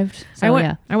survived. So,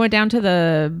 I went down to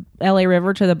the LA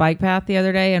River to the bike path the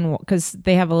other day, and because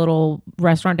they have a little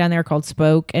restaurant down there called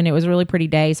Spoke, and it was a really pretty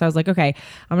day. So I was like, okay,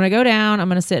 I'm gonna go down. I'm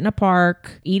gonna sit in a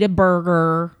park, eat a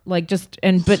burger,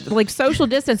 but social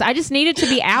distance. I just needed to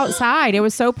be outside. It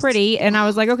was so pretty, and I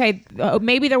was like, okay,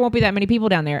 maybe there won't be that many people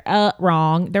down there.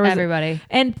 Wrong. There was everybody,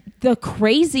 and the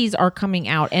crazies are coming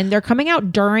out, and they're coming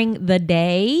out during the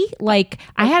day. Like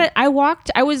I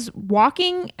was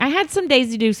walking. I had some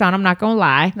Daisy Dukes on. I'm not gonna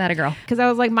lie. That a girl. Because I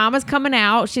was like, Mama's coming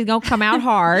out. She's gonna come out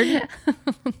hard.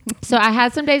 So I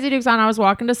had some Daisy Dukes on. I was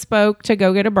walking to Spoke to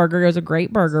go get a burger. It was a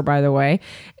great burger, by the way.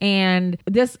 And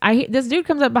this dude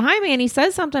comes up behind me and he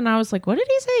says something. And I was like, what did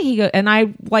he say? He goes, and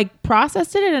I like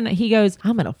processed it, and he goes,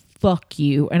 I'm gonna fuck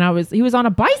you. And he was on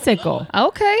a bicycle.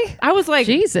 Okay. I was like,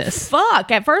 Jesus.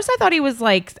 fuck. At first I thought he was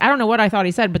like, I don't know what I thought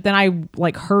he said, but then I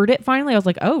like heard it finally. I was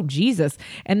like, oh, Jesus.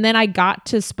 And then I got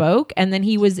to Spoke, and then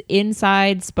he was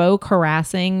inside Spoke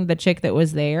harassing the chick that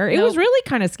was there. It was really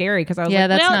kind of scary because I was like,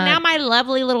 well, now my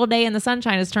lovely little day in the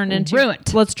sunshine has turned into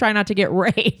ruined. Let's try not to get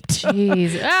raped.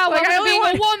 Jeez. Oh, Like, I only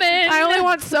want a woman. I only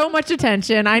want so much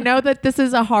attention. I know that this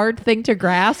is a hard thing to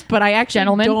grasp, but I actually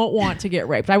don't want to get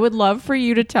raped. I would love for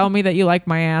you to tell me that you like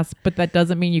my ass, but that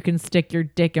doesn't mean you can stick your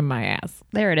dick in my ass.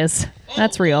 There it is.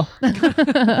 That's real.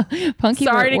 Punky,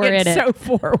 Sorry we're to get so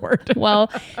forward. Well,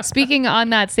 speaking on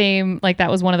that same, like that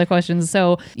was one of the questions.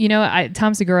 So, you know,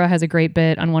 Tom Segura has a great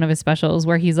bit on one of his specials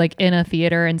where he's like in a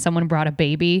theater and someone brought a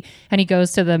baby and he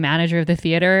goes to the manager of the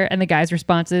theater and the guy's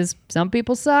response is, some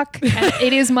people suck. And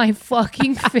it is my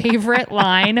fucking favorite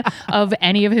line of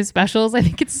any of his specials. I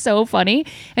think it's so funny.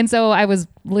 And so I was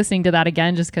listening to that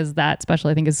again just because that special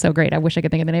I think is so great. I wish I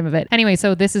could think of the name of it. Anyway,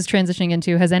 so this is transitioning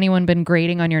into, has anyone been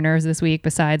grating on your nerves this week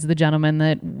besides the gentleman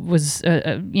that was,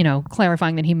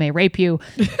 clarifying that he may rape you?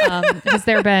 Has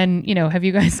there been, have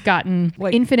you guys gotten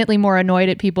infinitely more annoyed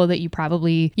at people that you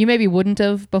maybe wouldn't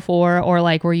have before? Or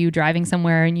like, were you driving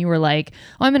somewhere and you were like,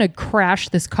 oh, I'm going to crash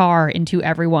this car into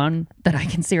everyone that I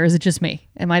can see, or is it just me?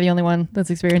 Am I the only one that's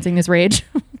experiencing this rage?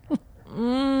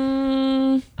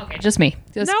 Okay, just me.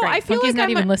 No, great. I feel Punky's like not I'm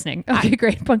even listening. Okay,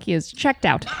 great. Punky is checked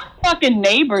out. Fucking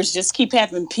neighbors just keep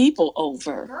having people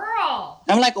over. Girl.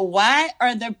 I'm like, why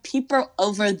are there people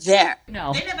over there?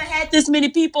 No. They never had this many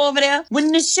people over there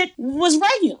when this shit was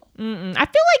regular. I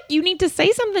feel like you need to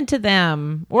say something to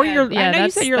them, or I know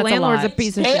you said your landlord's a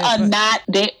piece of They shit. are not.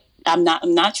 I'm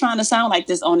not trying to sound like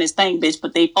this on this thing, bitch,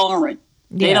 but they foreign.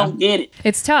 They don't get it.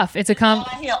 It's tough. It's a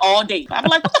I hear all day. I'm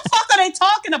like, what the fuck are they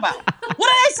talking about? What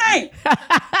are they saying?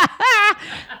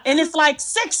 And it's like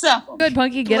 6 of them. Good,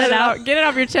 Punky. Get it out. Get it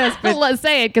off your chest. But Let's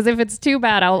say it, because if it's too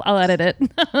bad, I'll edit it.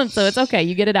 So it's okay.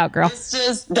 You get it out, girl. It's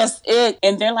just, that's it.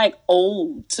 And they're like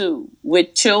old too,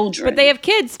 with children. But they have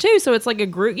kids too, so it's like a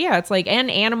group. Yeah, it's like, and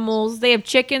animals. They have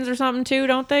chickens or something too,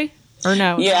 don't they? Or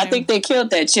no? Yeah, I think they killed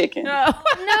that chicken.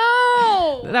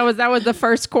 No. That was the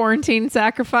first quarantine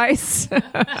sacrifice.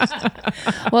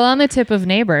 Well, on the tip of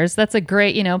neighbors, that's a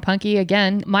great, Punky,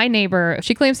 again, my neighbor,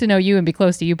 she claims to know you and be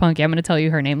close to you, Punky. I'm going to tell you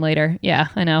her name later. Yeah,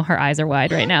 I know. Her eyes are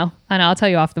wide right now. I know. I'll tell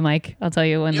you off the mic. I'll tell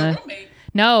you when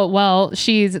No, well,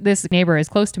 this neighbor is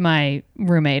close to my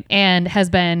roommate and has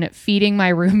been feeding my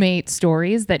roommate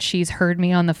stories that she's heard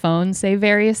me on the phone say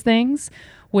various things,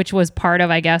 which was part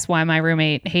of, I guess, why my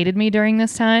roommate hated me during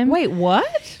this time. Wait,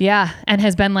 what? Yeah. And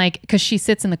has been like, because she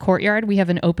sits in the courtyard. We have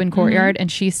an open courtyard. And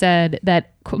she said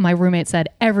that my roommate said,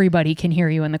 everybody can hear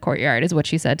you in the courtyard, is what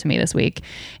she said to me this week.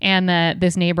 And that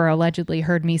this neighbor allegedly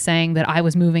heard me saying that I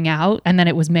was moving out. And then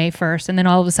it was May 1st. And then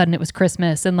all of a sudden it was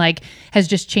Christmas, and like has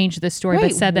just changed this story. Wait,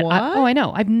 but said that, I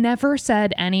know. I've never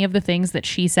said any of the things that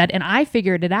she said. And I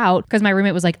figured it out because my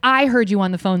roommate was like, I heard you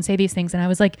on the phone say these things. And I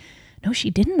was like, no,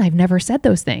 she didn't. I've never said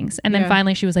those things. And then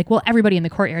finally she was like, well, everybody in the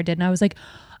courtyard did. And I was like,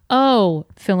 oh,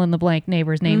 fill in the blank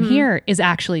neighbor's name here is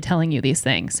actually telling you these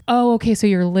things. Oh, okay. So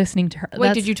you're listening to her.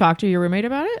 Wait, did you talk to your roommate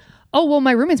about it? Oh, well,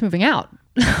 my roommate's moving out.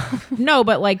 No,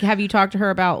 but like, have you talked to her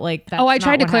about like that? Oh, I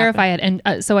tried to clarify it.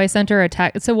 And so I sent her a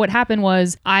text. So what happened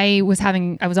was I was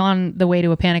on the way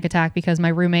to a panic attack because my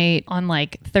roommate on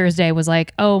like Thursday was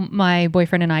like, oh, my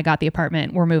boyfriend and I got the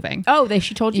apartment. We're moving. Oh,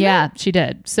 she told you Yeah, that? she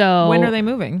did. So when are they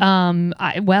moving?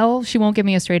 She won't give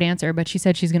me a straight answer, but she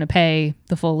said she's going to pay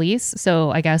the full lease.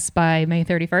 So I guess by May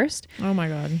 31st. Oh my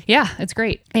God. Yeah, it's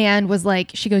great. And was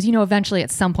like, she goes, eventually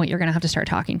at some point you're going to have to start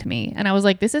talking to me. And I was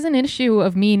like, this is an issue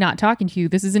of me not talking to you.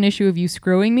 This is an issue of you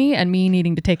screwing me and me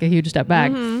needing to take a huge step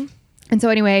back. And so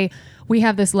anyway, we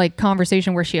have this like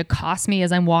conversation where she accosts me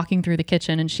as I'm walking through the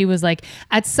kitchen, and she was like,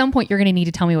 at some point you're going to need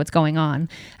to tell me what's going on.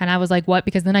 And I was like, what?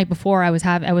 Because the night before I was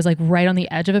like right on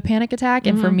the edge of a panic attack.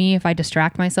 And for me, if I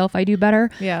distract myself, I do better.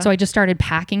 Yeah. So I just started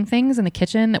packing things in the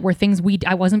kitchen that were things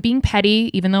I wasn't being petty,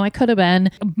 even though I could have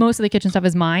been. Most of the kitchen stuff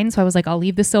is mine. So I was like, I'll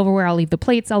leave the silverware, I'll leave the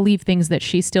plates, I'll leave things that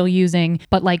she's still using,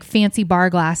 but like fancy bar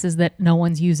glasses that no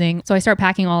one's using. So I start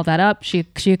packing all of that up. She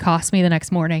accosts me the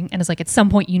next morning and is like, at some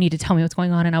point you need to tell me what's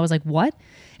going on. And I was like, what?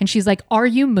 And she's like, are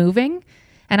you moving?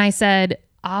 And I said,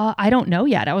 I don't know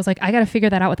yet. I was like, I got to figure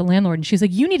that out with the landlord. And she's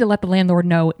like, you need to let the landlord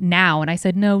know now. And I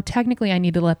said, no, technically I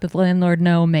need to let the landlord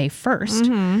know May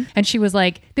 1st. And she was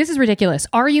like, this is ridiculous.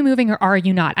 Are you moving or are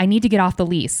you not? I need to get off the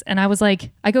lease. And I was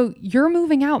like, you're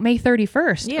moving out May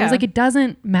 31st. I was like, it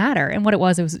doesn't matter. And what it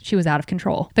was she was out of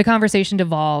control. The conversation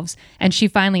devolves and she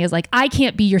finally is like, I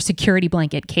can't be your security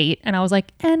blanket, Kate. And I was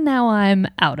like, and now I'm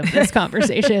out of this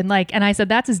conversation. And I said,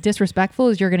 that's as disrespectful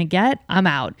as you're going to get. I'm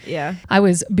out. Yeah. I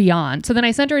was beyond. So then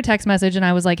I sent her a text message and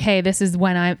I was like, hey, this is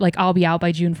when I'll be out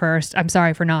by June 1st. I'm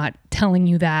sorry for not telling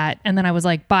you that. And then I was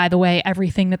like, by the way,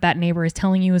 everything that neighbor is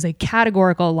telling you is a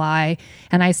categorical lie.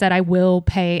 And I said, I will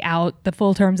pay out the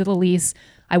full terms of the lease.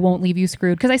 I won't leave you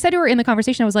screwed. Because I said to her in the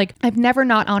conversation, I was like, I've never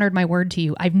not honored my word to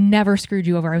you. I've never screwed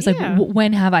you over. I was like,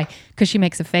 when have I? Because she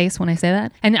makes a face when I say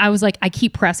that. And I was like, I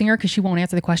keep pressing her because she won't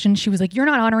answer the question. She was like, you're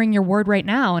not honoring your word right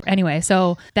now. Anyway,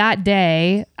 so that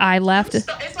day I left. It's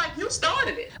like you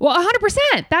started it. Well,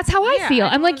 100%. That's how I feel.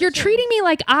 I'm like, you're treating me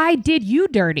like I did you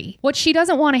dirty. What she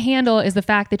doesn't want to handle is the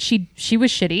fact that she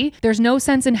was shitty. There's no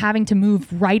sense in having to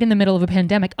move right in the middle of a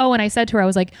pandemic. Oh, and I said to her, I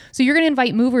was like, so you're going to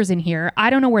invite movers in here.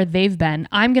 I don't know where they've been.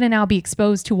 I'm going to now be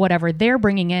exposed to whatever they're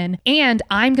bringing in. And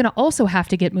I'm going to also have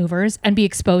to get movers and be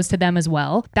exposed to them as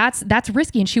well. That's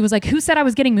risky. And she was like, who said I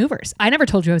was getting movers? I never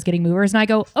told you I was getting movers. And I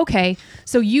go, okay,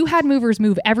 so you had movers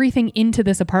move everything into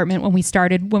this apartment when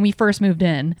we first moved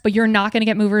in, but you're not going to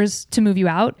get movers to move you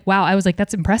out. Wow. I was like,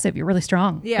 that's impressive. You're really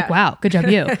strong. Yeah. Like, wow. Good job,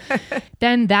 you.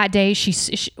 Then that day,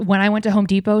 she, when I went to Home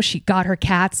Depot, she got her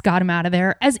cats, got them out of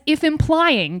there, as if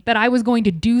implying that I was going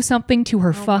to do something to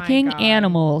her fucking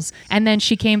animals. And then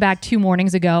she came back 2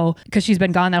 mornings ago, because she's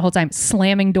been gone that whole time,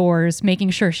 slamming doors,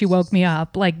 making sure she woke me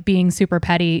up, like being super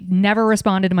petty, never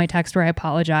responded to my text where I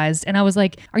apologized. And I was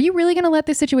like, are you really going to let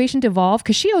this situation devolve?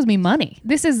 Because she owes me money.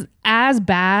 This is as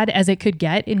bad as it could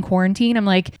get in quarantine. I'm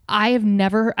like, I have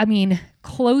never,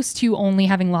 close to only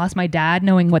having lost my dad,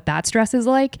 knowing what that stress is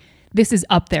like. This is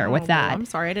up there with that. I'm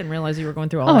sorry. I didn't realize you were going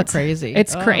through all that crazy.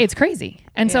 It's crazy.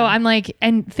 And so I'm like,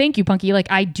 and thank you, Punky. Like,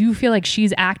 I do feel like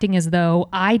she's acting as though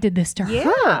I did this to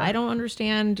her. I don't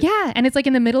understand. Yeah. And it's like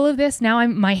in the middle of this, now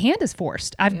my hand is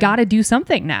forced. I've got to do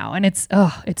something now. And it's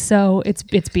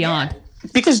beyond.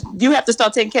 Because you have to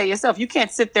start taking care of yourself. You can't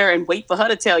sit there and wait for her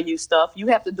to tell you stuff. You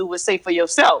have to do what's safe for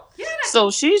yourself. Yeah. So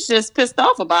she's just pissed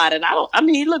off about it. Look,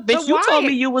 bitch, you told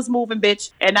me you was moving, bitch,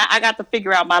 and I got to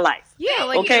figure out my life.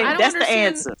 Yeah, okay, that's the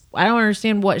answer. I don't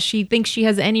understand what she thinks she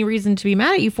has any reason to be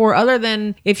mad at you for, other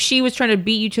than if she was trying to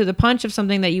beat you to the punch of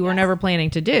something that you were never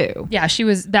planning to do. Yeah,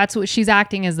 that's what she's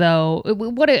acting as though,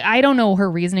 I don't know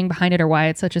her reasoning behind it or why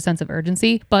it's such a sense of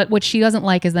urgency, but what she doesn't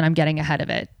like is that I'm getting ahead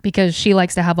of it, because she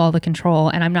likes to have all the control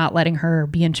and I'm not letting her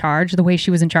be in charge the way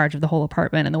she was in charge of the whole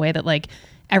apartment and the way that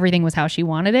everything was how she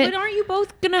wanted it. But aren't you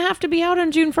both going to have to be out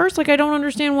on June 1st? I don't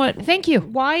understand what... Thank you.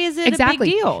 Why is it a big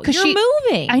deal? You're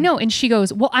moving. I know. And she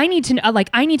goes, well, I need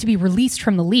to be released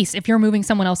from the lease if you're moving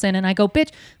someone else in. And I go,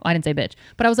 bitch. Well, I didn't say bitch.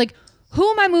 But I was like, who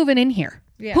am I moving in here?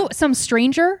 Yeah. Some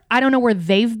stranger? I don't know where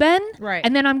they've been. Right.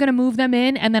 And then I'm going to move them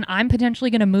in. And then I'm potentially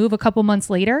going to move a couple months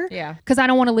later. Yeah. Because I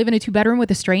don't want to live in a 2-bedroom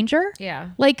with a stranger.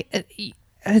 Yeah.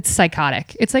 It's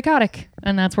psychotic. It's psychotic.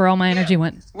 And that's where all my energy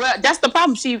went. Well, that's the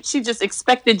problem. She just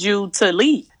expected you to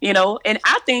leave, and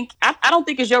I don't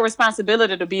think it's your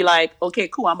responsibility to be like, okay,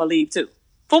 cool, I'm going to leave too.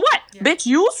 For what? Yeah. Bitch,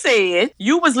 you said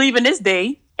you was leaving this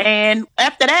day. And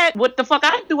after that, what the fuck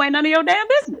I do ain't none of your damn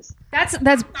business.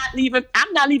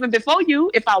 I'm not leaving before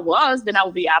you. If I was, then I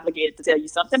would be obligated to tell you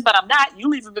something. But I'm not. You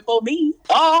leaving before me.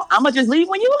 Oh, I'm gonna just leave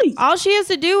when you leave. All she has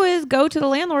to do is go to the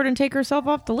landlord and take herself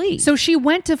off the lease. So she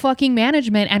went to fucking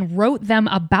management and wrote them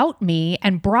about me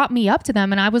and brought me up to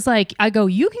them. And I was like,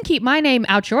 you can keep my name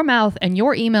out your mouth and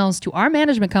your emails to our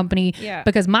management company. Yeah.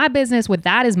 Because my business with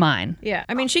that is mine. Yeah.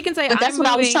 I mean, she can say, but that's what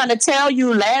I was trying to tell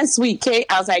you last week, Kate.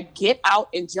 I was like, get out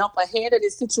and jump ahead of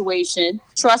this situation.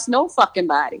 Trust no fucking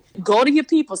body. Go to your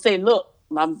people. Say, look,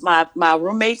 my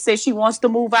roommate says she wants to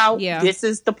move out. Yeah. This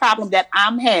is the problem that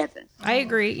I'm having. I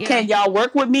agree. Yeah. Can y'all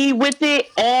work with me with it?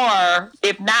 Or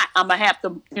if not, I'm going to have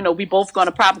to, we both going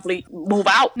to probably move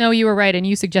out. No, you were right. And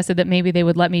you suggested that maybe they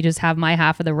would let me just have my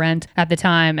half of the rent at the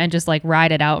time and just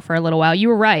ride it out for a little while. You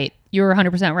were right. You were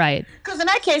 100% right. Because in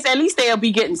that case, at least they'll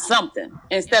be getting something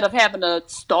instead of having to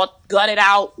gut it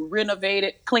out, renovate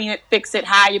it, clean it, fix it,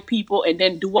 hire people, and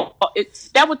then do it.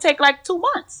 That would take 2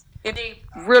 months. If they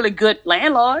really good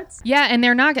landlords. Yeah, and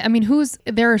they're not,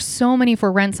 there are so many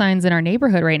for rent signs in our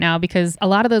neighborhood right now, because a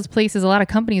lot of those places, a lot of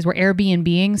companies were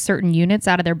Airbnb-ing certain units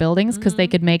out of their buildings because they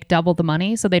could make double the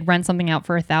money. So they'd rent something out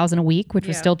for $1,000 a week, which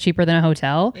was still cheaper than a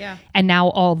hotel. Yeah. And now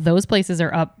all those places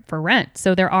are up for rent.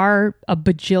 So there are a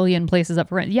bajillion places up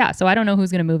for rent. Yeah. So I don't know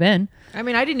who's going to move in. I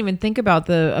mean, I didn't even think about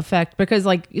the effect because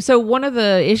so one of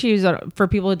the issues for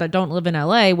people that don't live in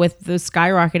LA with the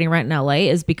skyrocketing rent in LA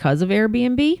is because of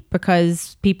Airbnb,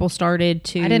 because people started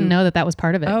to. I didn't know that was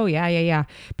part of it. Oh, yeah.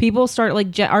 People start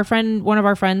one of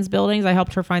our friends' buildings. I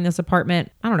helped her find this apartment,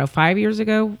 I don't know, 5 years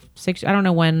ago, 6. I don't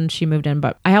know when she moved in,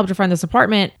 but I helped her find this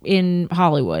apartment in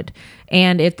Hollywood.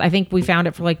 And I think we found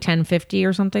it for like $10.50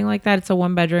 or something like that. It's a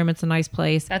 1-bedroom. It's a nice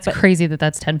place. That's crazy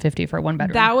that's $10.50 for a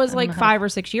 1-bedroom. That was like 5 or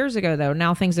 6 years ago, though.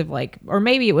 Now things have or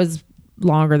maybe it was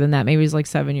longer than that. Maybe it was like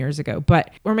 7 years ago,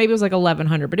 or maybe it was like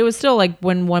 1,100, but it was still like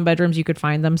when 1-bedrooms, you could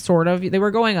find them sort of, they were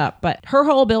going up, but her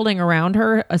whole building around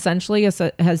her essentially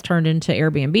has turned into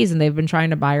Airbnbs, and they've been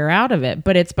trying to buy her out of it,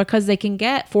 but it's because they can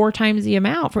get 4 times the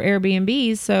amount for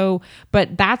Airbnbs. So,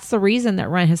 but that's the reason that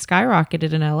rent has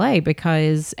skyrocketed in LA,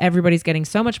 because everybody's getting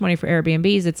so much money for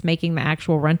Airbnbs. It's making the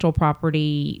actual rental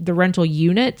property, the rental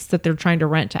units that they're trying to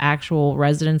rent to actual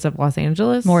residents of Los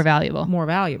Angeles, more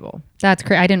valuable. That's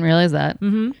crazy. I didn't realize that.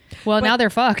 Mm-hmm. Well, now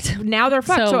they're fucked.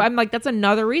 So I'm like, that's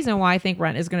another reason why I think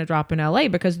rent is going to drop in LA,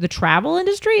 because the travel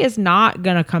industry is not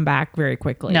going to come back very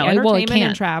quickly. No, Entertainment it can't.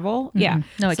 And travel. Mm-hmm. Yeah.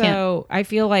 No, it can't. So I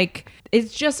feel like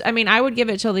it's just, I mean, I would give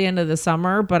it till the end of the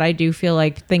summer, but I do feel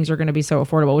like things are going to be so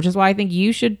affordable, which is why I think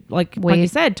you should, like you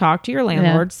said, talk to your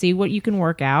landlord, see what you can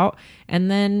work out,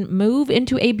 and then move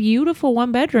into a beautiful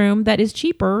 1-bedroom that is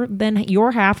cheaper than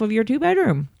your half of your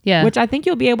 2-bedroom. Yeah. Which I think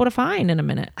you'll be able to find in a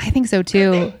minute. I think so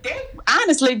too.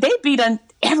 Honestly,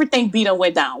 everything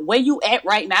went down. Where you at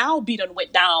right now,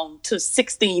 went down to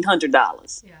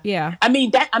 $1,600. Yeah. I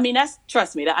mean, that's,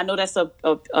 trust me, I know that's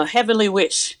a heavenly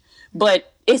wish,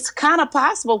 but it's kind of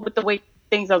possible with the way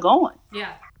things are going.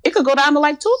 Yeah. It could go down to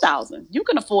like $2,000. You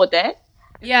can afford that.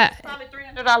 Yeah. It's probably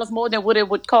 $300 more than what it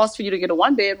would cost for you to get a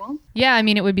 1-bedroom. Yeah. I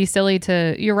mean, it would be silly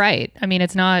you're right. I mean,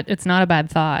 it's not a bad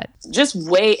thought. Just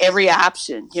weigh every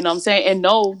option, you know what I'm saying? And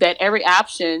know that every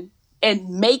option, and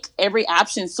make every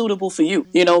option suitable for you.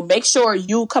 You know, make sure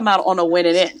you come out on a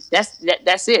winning end.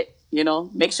 That's it. You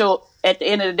know, make sure at the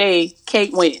end of the day,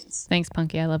 Kate wins. Thanks,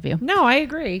 Punky. I love you. No, I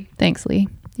agree. Thanks, Lee.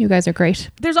 You guys are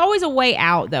great. There's always a way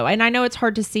out, though. And I know it's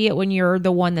hard to see it when you're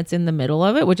the one that's in the middle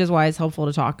of it, which is why it's helpful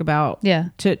to talk about. Yeah.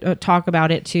 To talk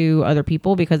about it to other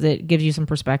people, because it gives you some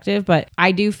perspective. But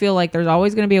I do feel like there's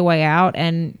always going to be a way out,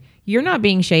 and you're not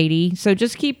being shady. So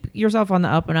just keep yourself on the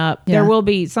up and up. Yeah. There will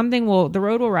be the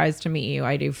road will rise to meet you.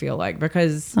 I do feel like,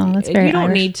 because that's very you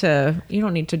don't Irish. you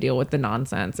don't need to deal with the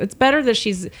nonsense. It's better that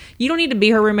you don't need to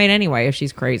be her roommate anyway if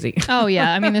she's crazy. Oh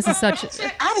yeah. I mean, this is such.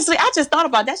 Honestly, I just thought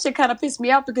about that shit. Kind of pissed me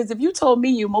off, because if you told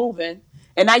me you moving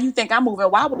and now you think I'm moving,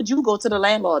 why would you go to the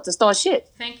landlord to start shit?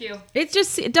 Thank you. It's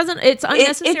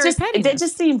unnecessary pettiness. It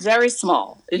just seems very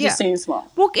small. It just seems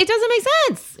small. Well, it doesn't make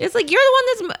sense. It's like, you're the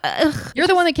one that's You're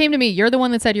the one that came to me. You're the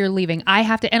one that said you're leaving. I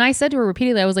have to, and I said to her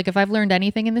repeatedly, I was like, if I've learned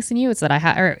anything in this in you, it's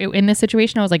that in this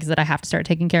situation, I was like, is that I have to start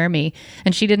taking care of me.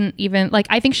 And she didn't even,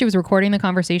 I think she was recording the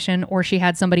conversation, or she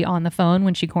had somebody on the phone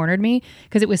when she cornered me,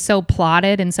 because it was so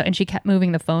plotted, and she kept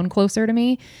moving the phone closer to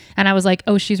me. And I was like,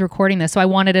 oh, she's recording this. So I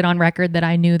wanted it on record that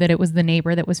I knew that it was the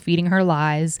neighbor that was feeding her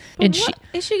lies. But what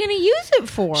is she going to use it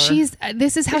for?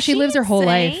 This is how she lives her whole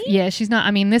life. Yeah, she's not.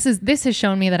 I mean, this has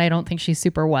shown me that I don't think she's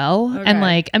super well. Okay. And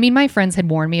I mean, my friends had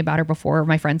warned me about her before.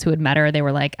 My friends who had met her, they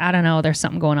were like, I don't know, there's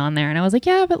something going on there. And I was like,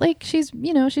 yeah, but she's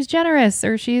generous,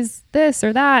 or she's this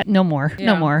or that. No more.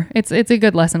 It's a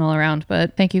good lesson all around.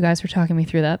 But thank you guys for talking me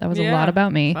through that. That was a lot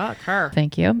about me. Fuck her.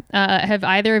 Thank you. Have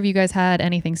either of you guys had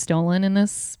anything stolen in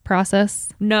this process?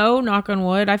 No, knock on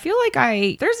wood. I feel like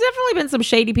there's definitely been some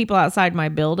shady people outside my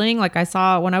building. Like I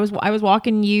saw when I was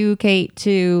walking you, Kate,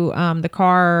 to the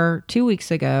car 2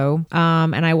 weeks ago,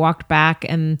 and I walked back,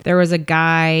 and there was a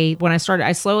guy.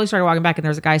 I slowly started walking back, and there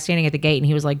was a guy standing at the gate, and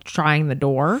he was like trying the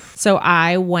door. So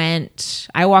I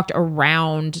walked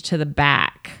around to the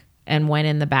back and went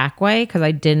in the back way, because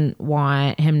I didn't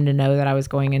want him to know that I was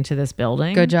going into this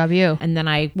building. Good job, you. And then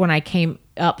when I came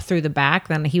up through the back,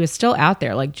 then he was still out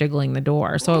there jiggling the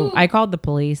door. So I called the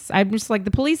police. I'm just like,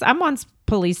 the police, I'm on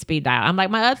police speed dial. I'm like,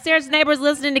 my upstairs neighbor's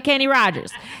listening to Kenny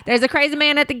Rogers. There's a crazy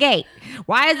man at the gate.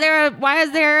 Why is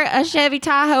there a Chevy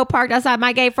Tahoe parked outside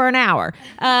my gate for an hour?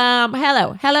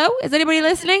 Hello, is anybody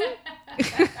listening?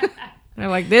 They're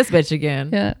like, this bitch again.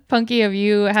 Yeah. Punky, have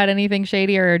you had anything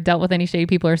shady, or dealt with any shady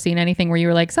people, or seen anything where you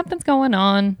were like, something's going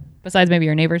on, besides maybe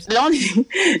your neighbors? The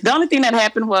only thing that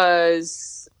happened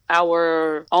was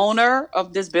our owner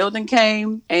of this building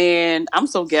came, and I'm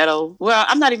so ghetto. Well,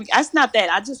 I'm not even. That's not that.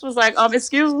 I just was like,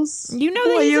 excuse. You know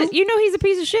that he's a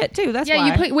piece of shit too. That's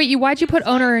why. Why'd you put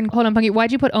owner in? Hold on, Punky.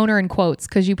 Why'd you put owner in quotes?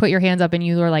 Because you put your hands up and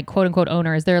you were like, quote unquote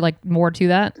owner. Is there like more to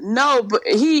that? No, but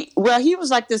he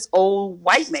was like this old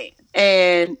white man.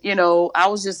 And, I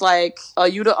was just like, are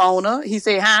you the owner? He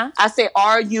said, huh? I said,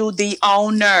 are you the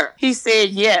owner? He said,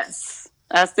 yes.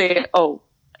 I said, oh.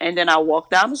 And then I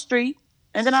walked down the street.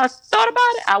 And then I thought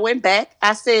about it. I went back.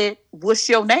 I said, what's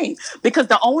your name? Because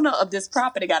the owner of this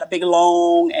property got a big,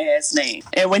 long ass name.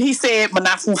 And when he said,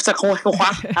 I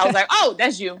was like, oh,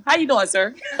 that's you. How you doing,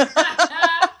 sir?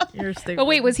 You're stupid. But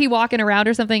wait, was he walking around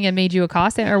or something and made you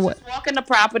accost him, or what? Walking the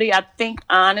property. I think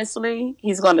honestly,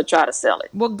 he's going to try to sell it.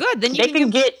 Well, good. Then they can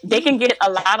get a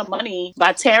lot of money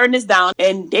by tearing this down,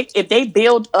 and if they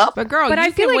build up. But girl,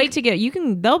 I feel like wait to get.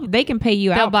 They can pay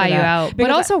you out. They'll buy you out. But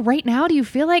also, right now, do you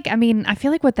feel like? I mean, I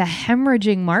feel like with the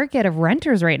hemorrhaging market of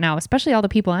renters right now, especially all the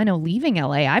people I know leaving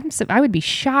LA, I would be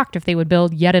shocked if they would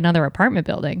build yet another apartment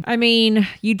building. I mean,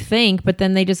 you'd think, but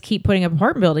then they just keep putting up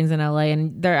apartment buildings in LA,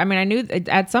 and I knew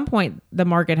at some point the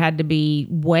market had to be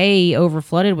way over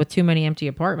flooded with too many empty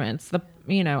apartments.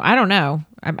 I don't know.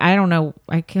 I don't know.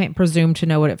 I can't presume to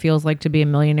know what it feels like to be a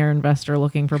millionaire investor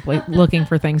looking for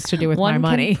things to do with my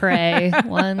money.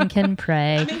 One can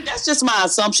pray. I mean, that's just my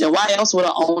assumption. Why else would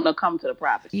an owner come to the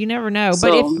property? You never know.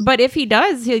 But if he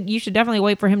does, you should definitely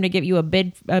wait for him to give you a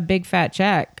big fat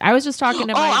check. I was just talking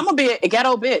to I'm gonna be a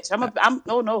ghetto bitch.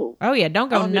 No. Oh yeah, don't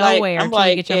go nowhere until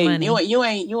you get your money.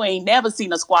 You ain't never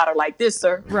seen a squatter like this,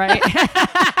 sir. Right.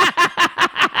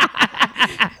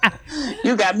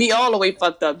 You got me all the way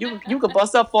fucked up. You could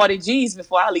bust up 40 G's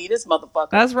before I leave this motherfucker.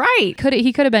 That's right.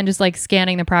 He could have been just like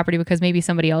scanning the property because maybe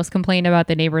somebody else complained about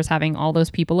the neighbors having all those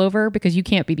people over, because you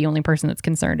can't be the only person that's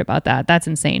concerned about that. That's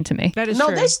insane to me. That is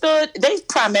true. They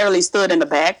primarily stood in the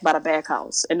back by the back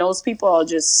house, and those people are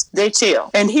they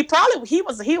chill. And he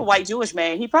a white Jewish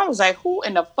man. He probably was like, who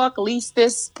in the fuck leased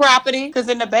this property? Because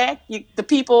in the back, the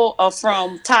people are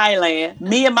from Thailand.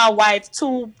 Me and my wife,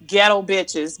 2 ghetto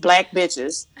bitches, black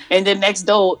bitches, and then next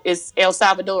door is El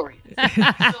Salvadorian.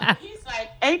 So he's like,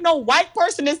 ain't no white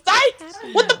person in sight.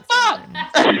 What the fuck?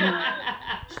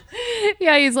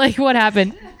 Yeah, he's like, what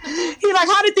happened? He's like,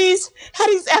 how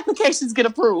these applications get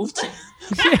approved?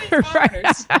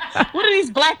 Right. What are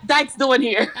these black dykes doing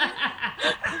here?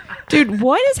 Dude,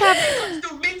 what is happening?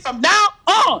 To me from now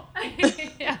on.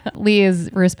 Lee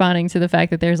is responding to the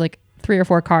fact that there's like 3 or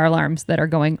 4 car alarms that are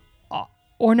going off.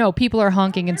 Or no, people are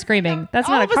honking and screaming. That's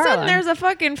not a car alarm. All of a sudden, there's a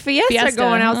fucking fiesta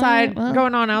going outside.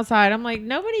 Going on outside. I'm like,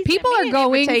 people are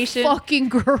going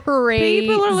fucking crazy.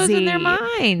 People are losing their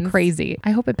minds. Crazy. I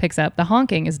hope it picks up. The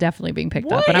honking is definitely being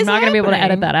picked up, but I'm not going to be able to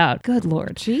edit that out. Good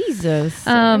Lord. Jesus.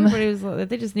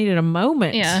 They just needed a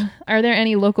moment. Yeah. Are there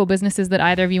any local businesses that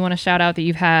either of you want to shout out that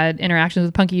you've had interactions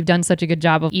with? Punky, you've done such a good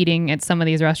job of eating at some of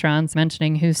these restaurants,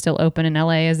 mentioning who's still open in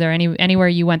LA. Is there anywhere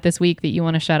you went this week that you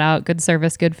want to shout out? Good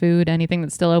service, good food, anything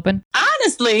that's still open?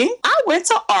 Honestly, I went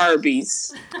to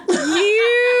Arby's.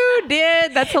 You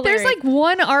did? That's hilarious. There's like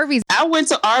one Arby's. I went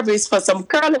to Arby's for some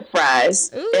curly fries.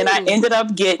 Ooh. And I ended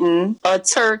up getting a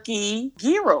turkey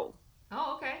gyro.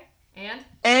 Oh, okay.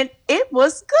 And it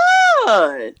was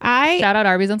good. Shout out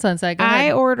Arby's on Sunset. Go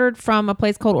ahead. I ordered from a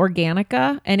place called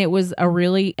Organica, and it was a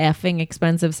really effing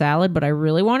expensive salad, but I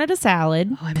really wanted a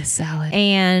salad. Oh, I miss salad.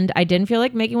 And I didn't feel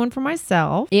like making one for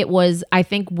myself. It was, I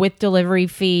think, with delivery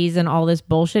fees and all this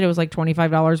bullshit, it was like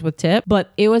 $25 with tip,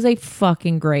 but it was a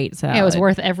fucking great salad. It was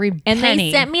worth every penny. And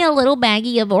they sent me a little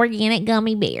baggie of organic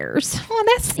gummy bears. Oh,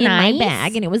 that's in nice. my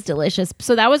bag, and it was delicious.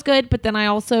 So that was good, but then I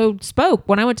also spoke.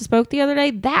 When I went to Spoke the other day,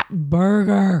 that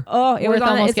burger. Oh, it was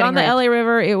on the LA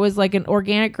River. It was like an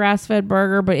organic grass-fed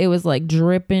burger, but it was like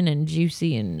dripping and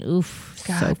juicy and oof.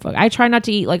 God. So fuck. I try not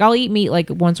to eat, like I'll eat meat like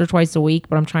once or twice a week,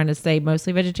 but I'm trying to stay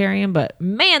mostly vegetarian, but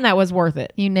man, that was worth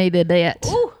it. You needed it.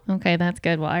 Ooh. Okay, that's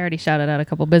good. Well, I already shouted out a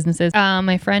couple businesses.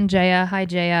 My friend Jaya, hi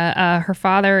Jaya. Her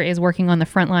father is working on the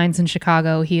front lines in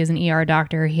Chicago. He is an ER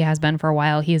doctor. He has been for a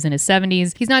while. He is in his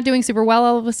 70s. He's not doing super well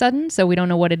all of a sudden, so we don't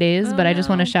know what it is, but I just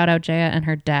want to shout out Jaya and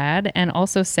her dad, and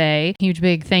also say huge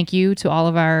big thank you to all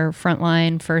of our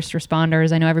frontline first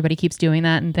responders. I know everybody keeps doing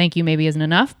that, and thank you maybe isn't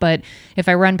enough, but if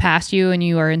I run past you and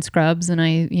you are in scrubs and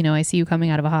I see you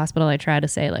coming out of a hospital, I try to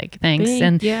say like thanks.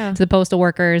 To the postal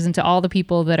workers and to all the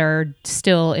people that are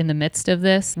still still in the midst of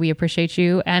this. We appreciate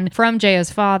you. And from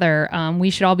Jaya's father, we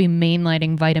should all be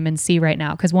mainlining vitamin C right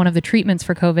now, because one of the treatments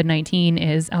for COVID-19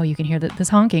 is, oh, you can hear that this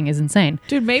honking is insane.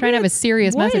 Dude, maybe trying to have a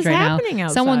serious what message is right happening now.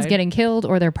 outside? Someone's getting killed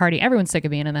or they're partying. Everyone's sick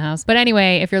of being in the house. But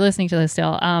anyway, if you're listening to this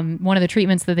still, one of the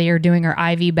treatments that they are doing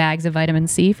are IV bags of vitamin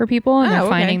C for people, and they're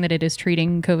finding that it is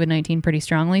treating COVID-19 pretty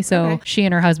strongly. So she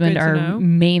and her husband are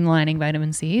mainlining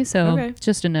vitamin C. So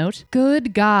just a note.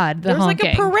 Good God, There's honking.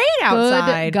 like a parade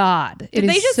outside. Good God, it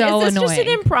is is so this annoying. Just an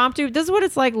impromptu? This is what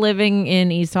it's like living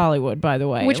in East Hollywood, by the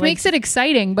way. Which makes it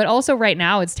exciting, but also right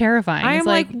now it's terrifying. I am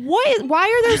like, what? Why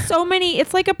are there so many?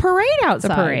 It's like a parade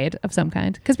outside. A parade of some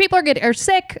kind, because people are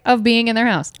sick of being in their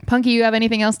house. Punky, you have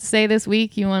anything else to say this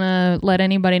week? You want to let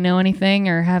anybody know anything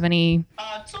or have any?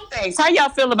 Two things. How y'all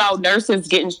feel about nurses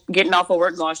getting off of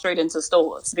work, going straight into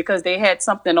stores? Because they had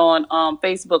something on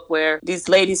Facebook where these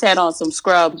ladies had on some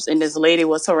scrubs, and this lady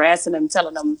was harassing them,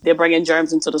 telling them they're bringing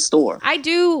germs into the store.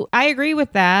 I agree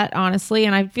with that, honestly,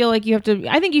 and I feel like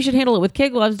I think you should handle it with kid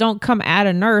gloves. Don't come at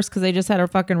a nurse because they just had a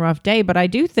fucking rough day. But I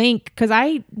do think, because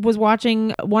I was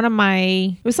watching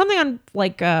it was something on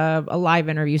like a live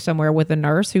interview somewhere with a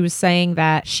nurse who was saying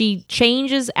that she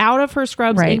changes out of her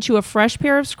scrubs into a fresh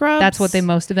pair of scrubs. That's what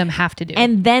most of them have to do.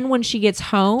 And then when she gets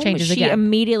home, she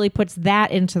immediately puts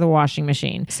that into the washing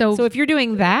machine. So if you're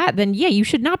doing that, then yeah, you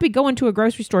should not be going to a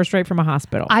grocery store straight from a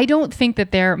hospital. I don't think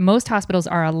that most hospitals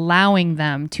are allowing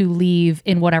them to leave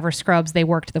in whatever scrubs they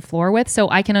worked the floor with. So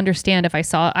I can understand if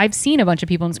I've seen a bunch of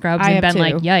people in scrubs and been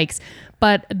like, yikes.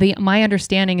 But my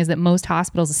understanding is that most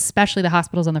hospitals, especially the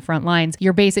hospitals on the front lines,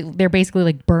 they're basically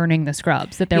like burning the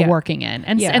scrubs that they're working in.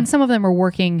 And some of them are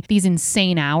working these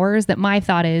insane hours that my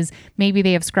thought is maybe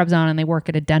they have scrubs on and they work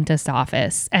at a dentist's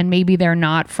office, and maybe they're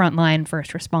not frontline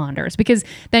first responders, because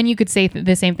then you could say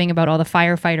the same thing about all the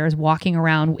firefighters walking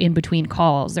around in between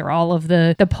calls, or all of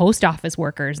the post office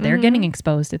workers. They're getting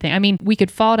exposed to things. I mean, we could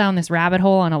fall down this rabbit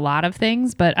hole on a lot of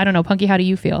things, but I don't know. Punky, how do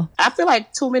you feel? I feel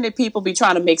like too many people be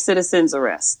trying to make citizens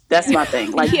arrest. That's my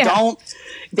thing. Like,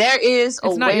 there is a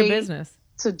way not your business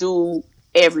to do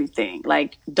everything.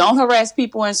 Like, don't harass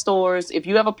people in stores. If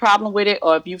you have a problem with it,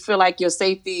 or if you feel like your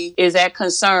safety is at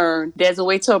concern, there's a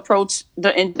way to approach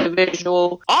the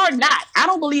individual, or not. I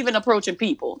don't believe in approaching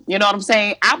people. You know what I'm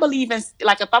saying? I believe in,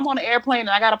 like, if I'm on an airplane and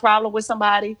I got a problem with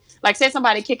somebody, like say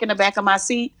somebody kicking the back of my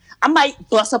seat, I might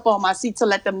bust up on my seat to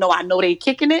let them know I know they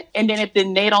kicking it. And then if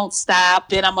they don't stop,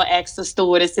 then I'm going to ask the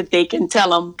stewardess if they can tell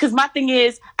them. Because my thing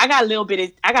is, I got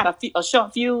a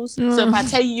short fuse. So if I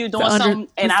tell you you're doing something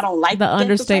and I don't like the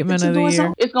understatement of the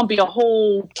year, it's going to be a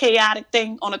whole chaotic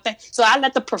thing on a thing. So I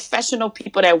let the professional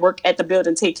people that work at the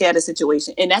building take care of the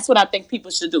situation. And that's what I think people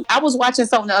should do. I was watching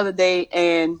something the other day,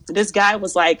 and this guy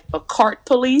was like a cart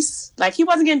police. Like, he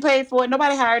wasn't getting paid for it.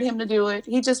 Nobody hired him to do it.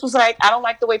 He just was like, I don't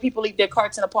like the way people leave their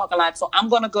carts in the parking lot. So I'm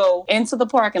going to go into the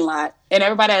parking lot, and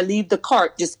everybody that leave the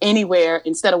cart just anywhere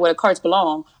instead of where the carts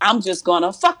belong, I'm just going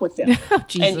to fuck with them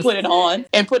and put it on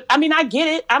I mean, I get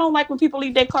it. I don't like when people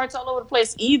leave their carts all over the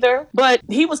place either, but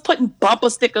he was putting bumper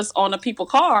stickers on the people's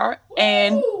car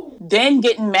and then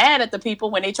getting mad at the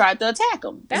people when they tried to attack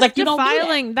him. That's like,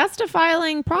 that's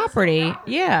defiling property.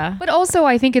 Yeah. But also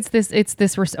I think it's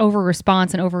this over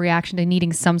response and overreaction to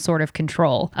needing some sort of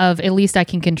control of, at least I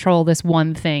can control this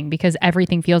one thing because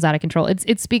everything feels out of control.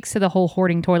 It speaks to the whole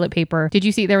hoarding toilet paper. Did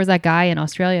you see there was that guy in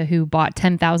Australia who bought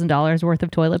 $10,000 worth of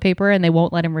toilet paper and they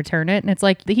won't let him return it? And it's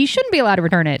like, he shouldn't be allowed to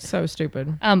return it. So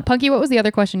stupid. Punky, what was the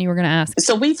other question you were going to ask?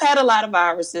 So we've had a lot of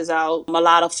viruses out, a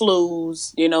lot of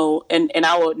flus, in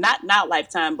our, not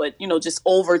lifetime, but, just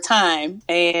over time.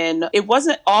 And it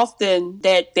wasn't often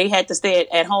that they had to stay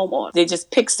at home on. They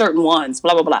just picked certain ones,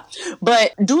 blah, blah, blah.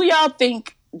 But do y'all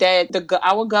think that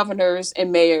our governors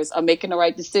and mayors are making the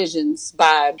right decisions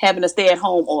by having a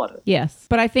stay-at-home order? Yes,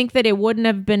 but I think that it wouldn't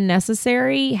have been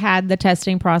necessary had the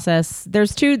testing process.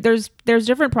 There's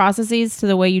different processes to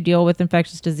the way you deal with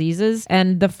infectious diseases,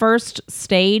 and the first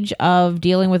stage of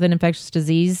dealing with an infectious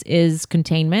disease is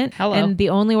containment. And the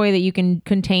only way that you can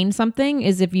contain something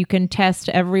is if you can test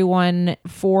everyone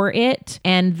for it,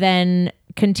 and then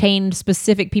contain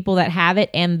specific people that have it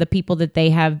and the people that they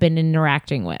have been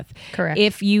interacting with. Correct.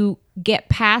 If you get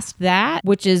past that,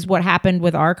 which is what happened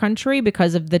with our country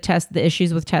because of the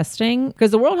issues with testing,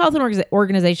 because the World Health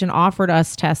Organization offered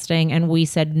us testing and we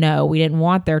said no, we didn't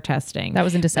want their testing. That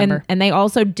was in December. And they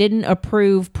also didn't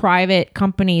approve private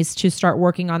companies to start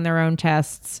working on their own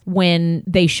tests when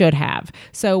they should have.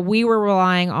 So we were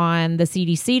relying on the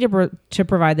CDC to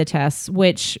provide the tests,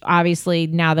 which obviously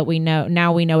now we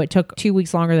know it took 2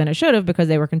 weeks longer than it should have because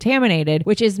they were contaminated,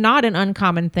 which is not an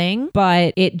uncommon thing,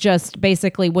 but it just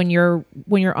basically, when you're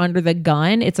you're under the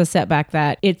gun, it's a setback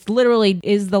that it's literally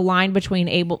is the line between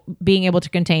being able to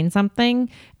contain something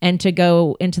and to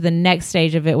go into the next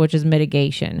stage of it, which is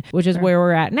mitigation, which is where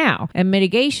we're at now. And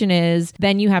mitigation is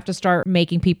then you have to start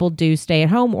making people do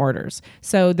stay-at-home orders.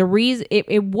 So the reason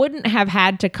it wouldn't have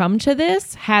had to come to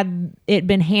this had it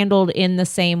been handled in the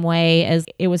same way as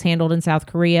it was handled in South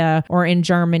Korea or in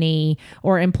Germany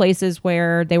or in places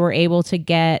where they were able to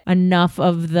get enough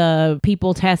of the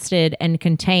people tested and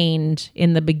contained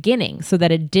in the beginning so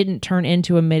that it didn't turn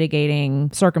into a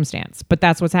mitigating circumstance. But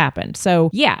that's what's happened.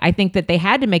 So yeah, I think that they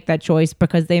had to make that choice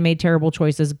because they made terrible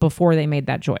choices before they made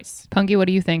that choice. Punky, what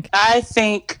do you think? I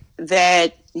think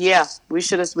that we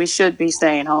should be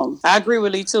staying home. I agree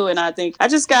with Lee too, and I think I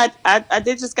just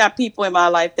got people in my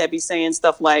life that be saying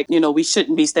stuff like, we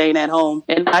shouldn't be staying at home,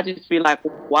 and I just be like,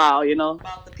 wow,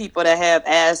 about the people that have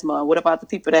asthma, what about the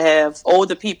people that have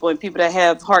older people and people that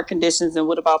have heart conditions, and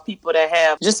what about people that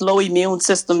have just low immune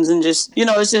systems and just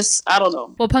it's just I don't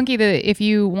know. Well, Punky, if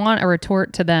you want a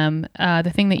retort to them,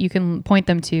 the thing that you can point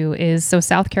them to is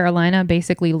South Carolina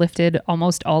basically lifted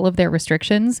almost all of their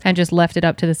restrictions and just left it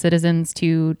up to the citizens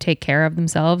to take care of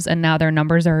themselves, and now their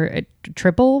numbers are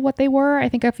triple what they were, I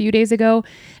think, a few days ago.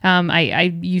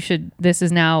 This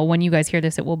is now, when you guys hear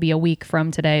this, it will be a week from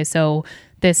today, so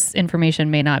this information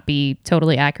may not be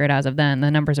totally accurate as of then. The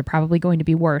numbers are probably going to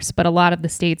be worse, but a lot of the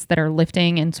states that are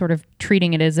lifting and sort of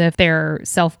treating it as if they're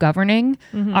self-governing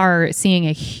are seeing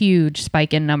a huge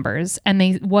spike in numbers.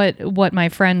 And what my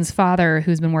friend's father,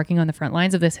 who's been working on the front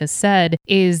lines of this, has said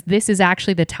is this is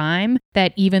actually the time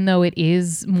that, even though it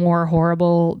is more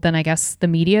horrible than I guess the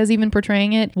media is even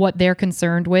portraying it, what they're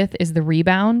concerned with is the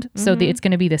rebound. So it's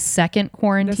going to be the second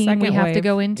quarantine we have to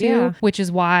go into, which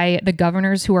is why the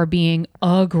governors who are being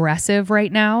aggressive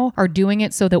right now are doing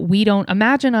it so that we don't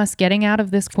imagine us getting out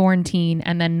of this quarantine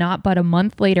and then not but a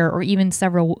month later or even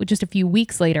just a few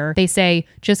weeks later, they say,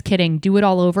 just kidding, do it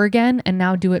all over again and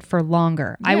now do it for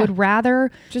longer. I would rather,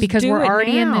 because we're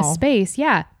already in this space,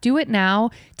 do it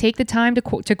now. Take the time to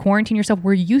quarantine yourself.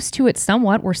 We're used to it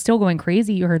somewhat. We're still going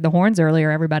crazy. You heard the horns earlier,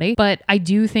 everybody. But I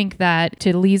do think that,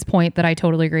 to Lee's point that I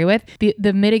totally agree with,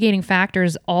 the mitigating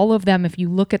factors, all of them, if you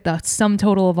look at the sum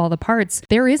total of all the parts,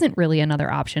 there isn't really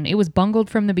another option. It was bungled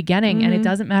from the beginning, and it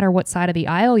doesn't matter what side of the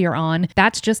aisle you're on.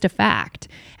 That's just a fact.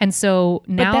 And so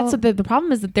now, but that's the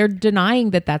problem is that they're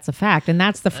denying that that's a fact, and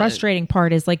that's the frustrating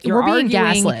part. Is like we're being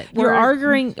gaslit. You're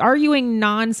arguing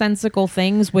nonsensical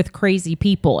things with crazy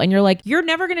people, and you're like, you're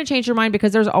never going to change your mind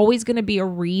because there's always going to be a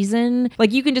reason.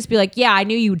 Like you can just be like, yeah, I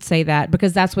knew you would say that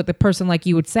because that's what the person like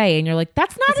you would say, and you're like,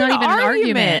 that's not even an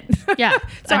argument. Yeah,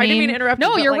 sorry, I didn't mean to interrupt.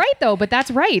 No, you're right though, but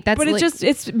that's right. But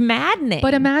it's maddening.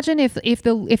 But imagine if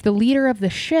the leader of the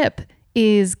ship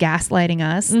is gaslighting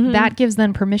us, that gives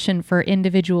then permission for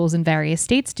individuals in various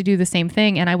states to do the same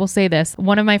thing. And I will say this,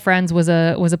 one of my friends was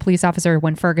a police officer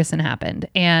when Ferguson happened,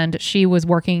 and she was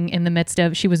working in the midst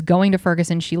of, she was going to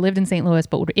Ferguson, she lived in St. Louis,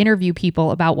 but would interview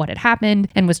people about what had happened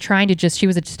and was trying to she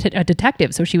was a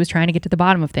detective, so she was trying to get to the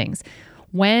bottom of things.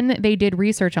 When they did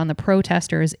research on the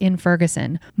protesters in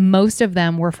Ferguson, most of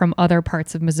them were from other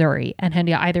parts of Missouri and had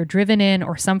either driven in,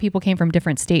 or some people came from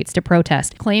different states to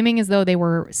protest, claiming as though they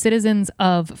were citizens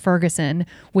of Ferguson,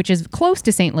 which is close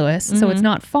to St. Louis, so it's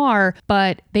not far,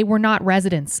 but they were not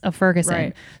residents of Ferguson.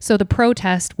 Right. So the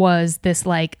protest was this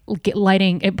like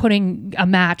putting a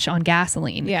match on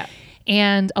gasoline. Yeah.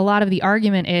 And a lot of the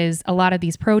argument is a lot of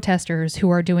these protesters who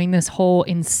are doing this whole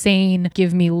insane,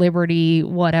 give me liberty,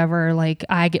 whatever, like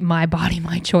I get my body,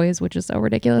 my choice, which is so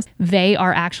ridiculous. They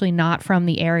are actually not from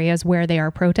the areas where they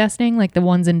are protesting, like the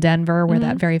ones in Denver where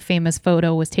that very famous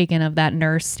photo was taken of that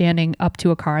nurse standing up to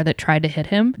a car that tried to hit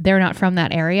him. They're not from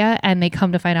that area, and they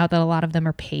come to find out that a lot of them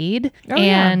are paid.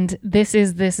 This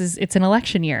is it's an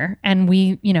election year, and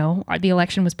the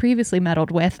election was previously meddled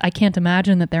with. I can't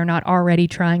imagine that they're not already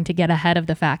trying to get ahead of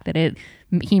the fact that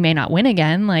he may not win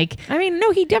again. Like, I mean,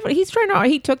 no, he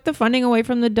took the funding away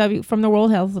from the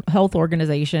World Health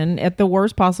Organization at the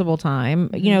worst possible time.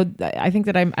 I think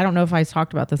that I don't know if I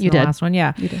talked about this in the last one.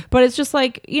 Yeah. But it's just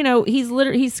like, he's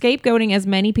scapegoating as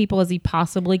many people as he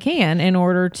possibly can in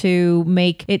order to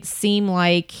make it seem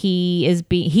like he's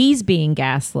being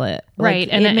gaslit. Right.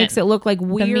 And it makes it look like the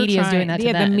media is doing that.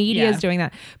 The media is doing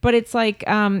that. But it's like,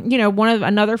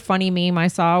 another funny meme I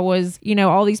saw was,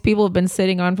 all these people have been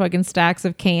sitting on fucking stacks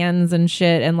of cans and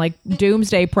shit and like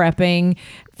doomsday prepping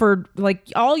for like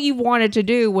all you wanted to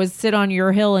do was sit on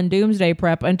your hill and doomsday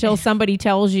prep until somebody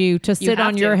tells you to sit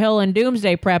on your hill and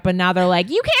doomsday prep, and now they're like,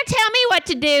 you can't tell me what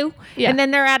to do. Yeah. And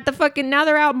then they're at the fucking, now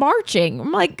they're out marching.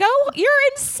 I'm like, go, you're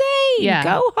insane. Yeah.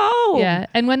 Go home. Yeah.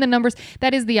 And when the numbers,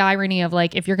 that is the irony of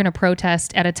like, if you're going to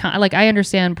protest at a time, like I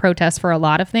understand protests for a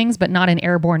lot of things, but not an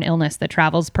airborne illness that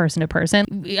travels person to person.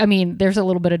 I mean, there's a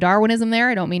little bit of Darwinism there.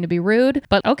 I don't mean to be rude,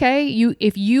 but okay.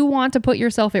 If you want to put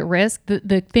yourself at risk,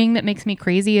 the thing that makes me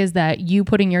crazy is that you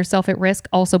putting yourself at risk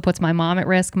also puts my mom at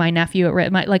risk, my nephew at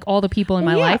risk, like all the people in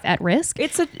my life at risk. Go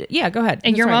ahead.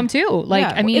 And your mom too. Like,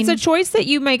 Yeah. I mean, it's a choice that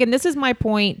you make. And this is my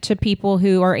point to people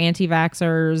who are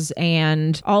anti-vaxxers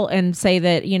and say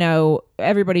that, you know,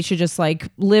 everybody should just like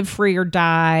live free or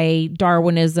die,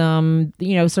 Darwinism,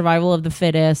 you know, survival of the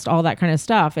fittest, all that kind of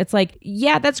stuff. It's like,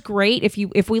 yeah, that's great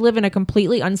if we live in a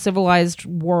completely uncivilized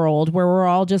world where we're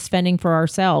all just fending for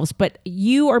ourselves, but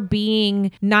you are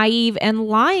being naive and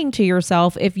lying to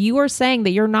yourself if you are saying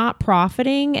that you're not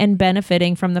profiting and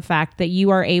benefiting from the fact that you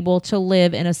are able to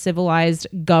live in a civilized,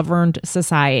 governed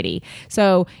society.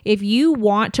 So if you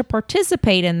want to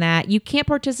participate in that, you can't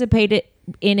participate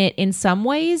in it in some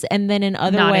ways and then in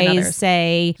other Not in ways others.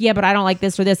 say, yeah, but I don't like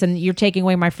this or this and you're taking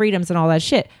away my freedoms and all that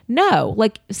shit. No,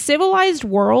 like civilized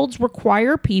worlds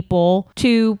require people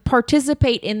to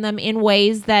participate in them in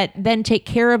ways that then take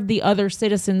care of the other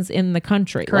citizens in the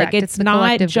country. Correct. Like It's it's the not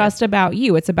collective just good. about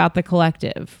you, it's about the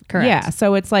collective. Correct. Yeah.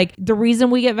 So it's like the reason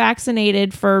we get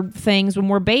vaccinated for things when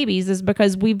we're babies is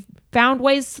because we've found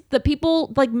ways that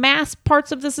people, like mass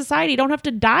parts of the society, don't have to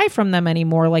die from them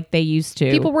anymore like they used to.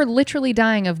 people were literally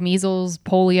dying of measles,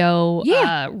 polio,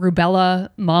 rubella,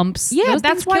 mumps. Yeah, Those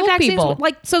that's things why killed vaccines people.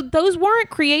 so those weren't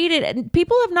created and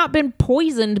people have not been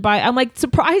poisoned by, I'm like,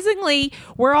 surprisingly,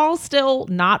 we're all still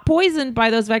not poisoned by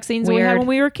those vaccines that we had Weird. when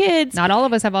we were kids. Not all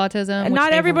of us have autism. And which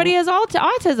not they've- everybody has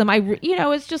autism.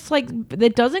 It's just like,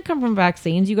 it doesn't come from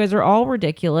vaccines. You guys are all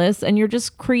ridiculous and you're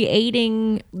just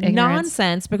creating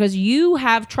nonsense because you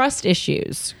have trust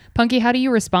issues. Punky, how do you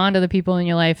respond to the people in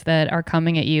your life that are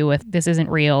coming at you with this isn't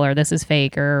real or this is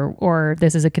fake or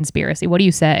this is a conspiracy? What do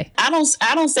you say? I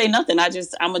don't say nothing. I'm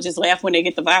gonna just laugh when they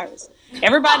get the virus.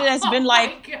 Everybody that's been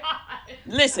like,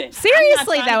 listen, I'm not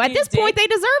Seriously trying though, to at be this a point dick,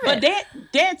 they deserve but it.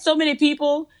 there had so many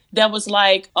people that was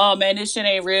like, oh man, this shit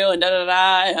ain't real and da da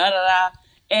da da da da,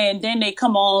 and then they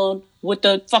come on with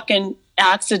the fucking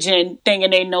oxygen thing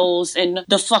in their nose and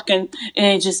the fucking,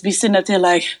 and just be sitting up there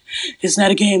like, it's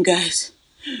not a game, guys.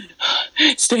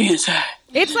 Stay inside.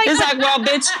 It's like, Well,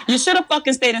 bitch, you should have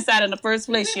fucking stayed inside in the first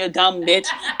place, you dumb bitch.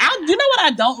 You know what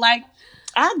I don't like?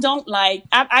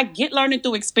 I get learning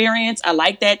through experience. I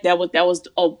like that. That was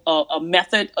a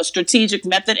method, a strategic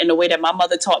method in the way that my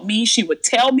mother taught me. She would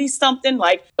tell me something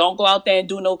like, don't go out there and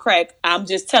do no crack. I'm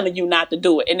just telling you not to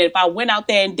do it. And if I went out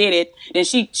there and did it, then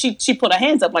she put her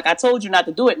hands up like, I told you not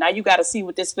to do it. Now you got to see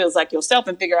what this feels like yourself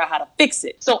and figure out how to fix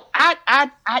it. So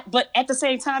but at the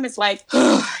same time, it's like, do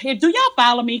y'all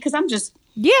follow me? Because I'm just,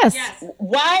 yes.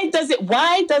 why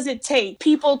does it take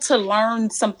people to learn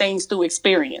some things through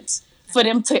experience for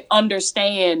them to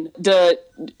understand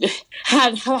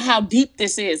how deep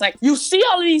this is? Like, you see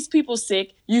all of these people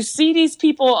sick, you see these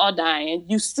people are dying,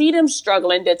 you see them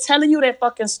struggling, they're telling you their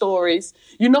fucking stories,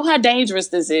 you know how dangerous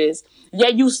this is,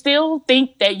 yet you still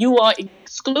think that you are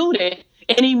excluded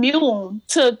and immune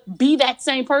to be that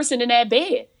same person in that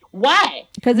bed. Why?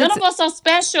 Because none of us are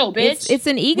special, bitch. It's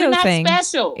an ego We're not thing.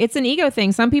 special. It's an ego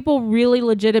thing. Some people really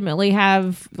legitimately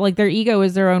have, like, their ego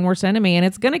is their own worst enemy and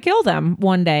it's going to kill them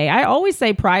one day. I always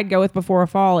say pride goeth before a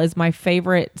fall is my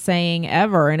favorite saying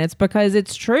ever. And it's because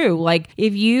it's true. Like,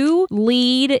 if you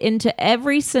lead into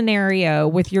every scenario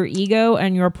with your ego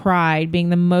and your pride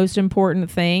being the most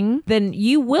important thing, then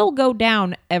you will go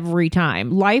down every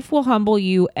time. Life will humble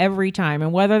you every time.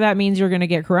 And whether that means you're going to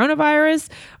get coronavirus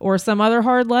or some other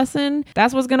hard lesson,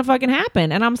 that's what's gonna fucking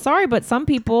happen. And I'm sorry, but some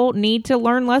people need to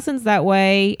learn lessons that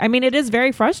way. I mean, it is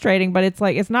very frustrating, but it's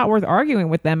like, it's not worth arguing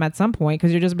with them at some point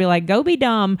because you're just be like, go be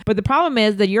dumb. But the problem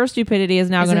is that your stupidity is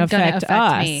now going to affect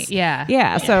us. me. Yeah.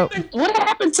 Yeah. So What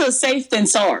happened to safe than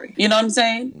sorry? You know what I'm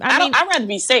saying? I'd rather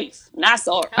be safe, not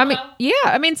sorry. I mean, yeah.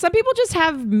 I mean, some people just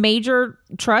have major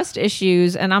trust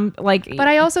issues, and I'm like, But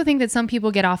I also think that some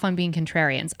people get off on being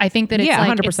contrarians. I think that it's Yeah,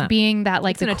 like 100%. it's being that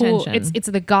like It's an the cool. attention. It's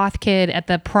the goth kid at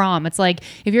the prom. It's like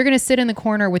if you're gonna sit in the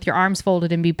corner with your arms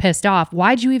folded and be pissed off,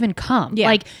 why'd you even come? Yeah.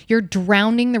 Like you're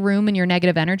drowning the room in your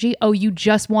negative energy. Oh, you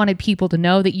just wanted people to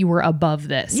know that you were above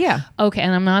this. Yeah. Okay,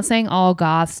 and I'm not saying all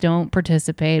goths don't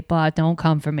participate, but don't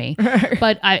come for me.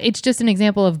 But it's just an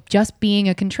example of just being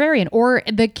a contrarian, or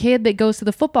the kid that goes to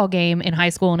the football game in high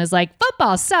school and is like,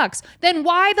 football sucks, then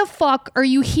why the fuck are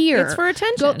you here? It's for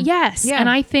attention. Yes. Yeah. And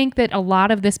I think that a lot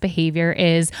of this behavior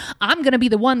is, I'm going to be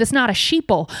the one that's not a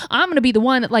sheeple. I'm going to be the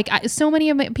one that, like, so many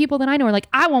of people that I know are like,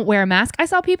 I won't wear a mask. I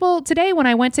saw people today when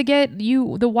I went to get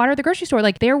the water at the grocery store,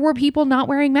 like there were people not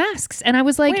wearing masks. And I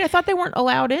was like, wait, I thought they weren't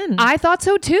allowed in. I thought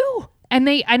so too. And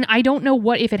I don't know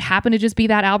what, if it happened to just be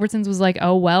that Albertsons was like,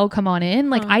 oh, well, come on in.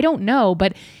 Like, I don't know,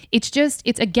 but it's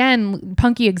again,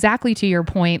 Punky, exactly to your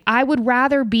point. I would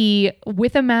rather be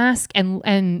with a mask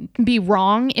and be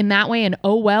wrong in that way and,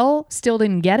 oh, well, still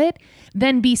didn't get it,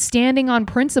 than be standing on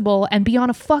principle and be on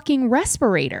a fucking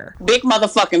respirator. Big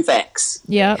motherfucking facts.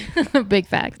 Yep. Big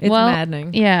fact. It's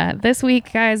maddening. Yeah. This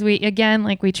week, guys, we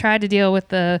tried to deal with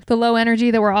the low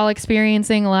energy that we're all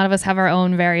experiencing. A lot of us have our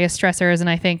own various stressors. And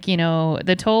I think,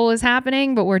 the toll is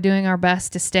happening, but we're doing our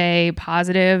best to stay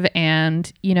positive,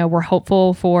 and, we're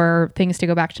hopeful for things to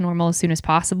go back to normal as soon as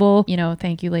possible.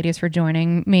 Thank you, ladies, for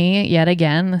joining me yet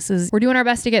again. We're doing our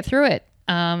best to get through it.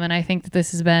 And I think that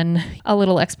this has been a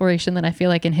little exploration that I feel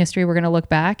like in history we're going to look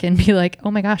back and be like, oh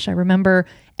my gosh, I remember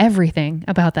everything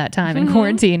about that time in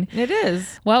quarantine. It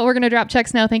is. Well, we're going to drop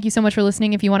checks now. Thank you so much for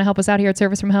listening. If you want to help us out here at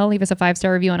Service from Hell, leave us a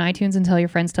 5-star review on iTunes and tell your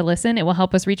friends to listen. It will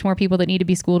help us reach more people that need to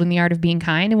be schooled in the art of being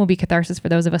kind, and will be catharsis for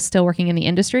those of us still working in the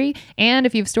industry. And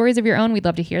if you have stories of your own, we'd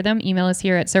love to hear them. Email us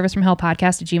here at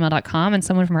servicefromhellpodcast@gmail.com, and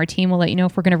someone from our team will let you know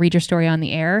if we're going to read your story on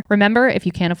the air. Remember, if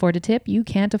you can't afford to tip, you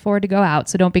can't afford to go out.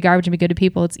 So don't be garbage and be good to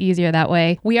people. It's easier that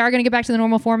way. We are going to get back to the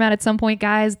normal format at some point,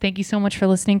 guys. Thank you so much for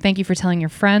listening. Thank you for telling your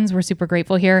friends. We're super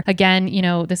grateful here. Again,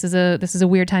 this is a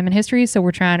weird time in history, so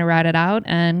we're trying to ride it out.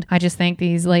 And I just thank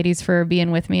these ladies for being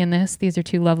with me in this. These are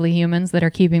two lovely humans that are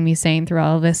keeping me sane through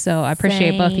all of this. So I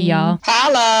appreciate both of y'all.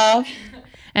 Holla.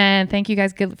 And thank you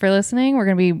guys for listening. We're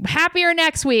going to be happier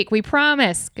next week. We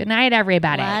promise. Good night,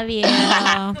 everybody. Love you.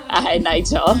 All right,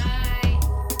 night, y'all.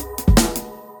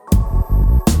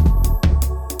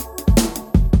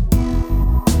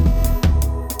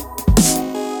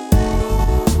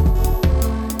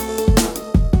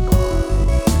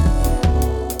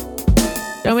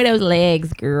 Show me those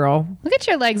legs, girl. Look at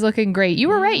your legs looking great. You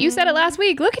were right. You said it last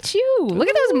week. Look at you. Look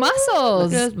at those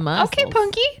muscles. Look at those muscles. Okay,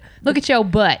 Punky. Look at your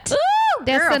butt. Ooh,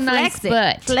 That's girl, a nice flex it.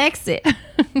 butt. Flex it.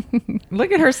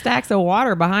 Look at her stacks of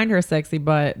water behind her sexy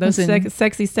butt. Those Listen.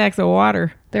 sexy stacks of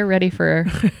water. They're ready for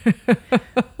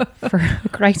a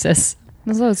crisis.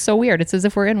 This is so weird. It's as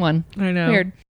if we're in one. I know. Weird.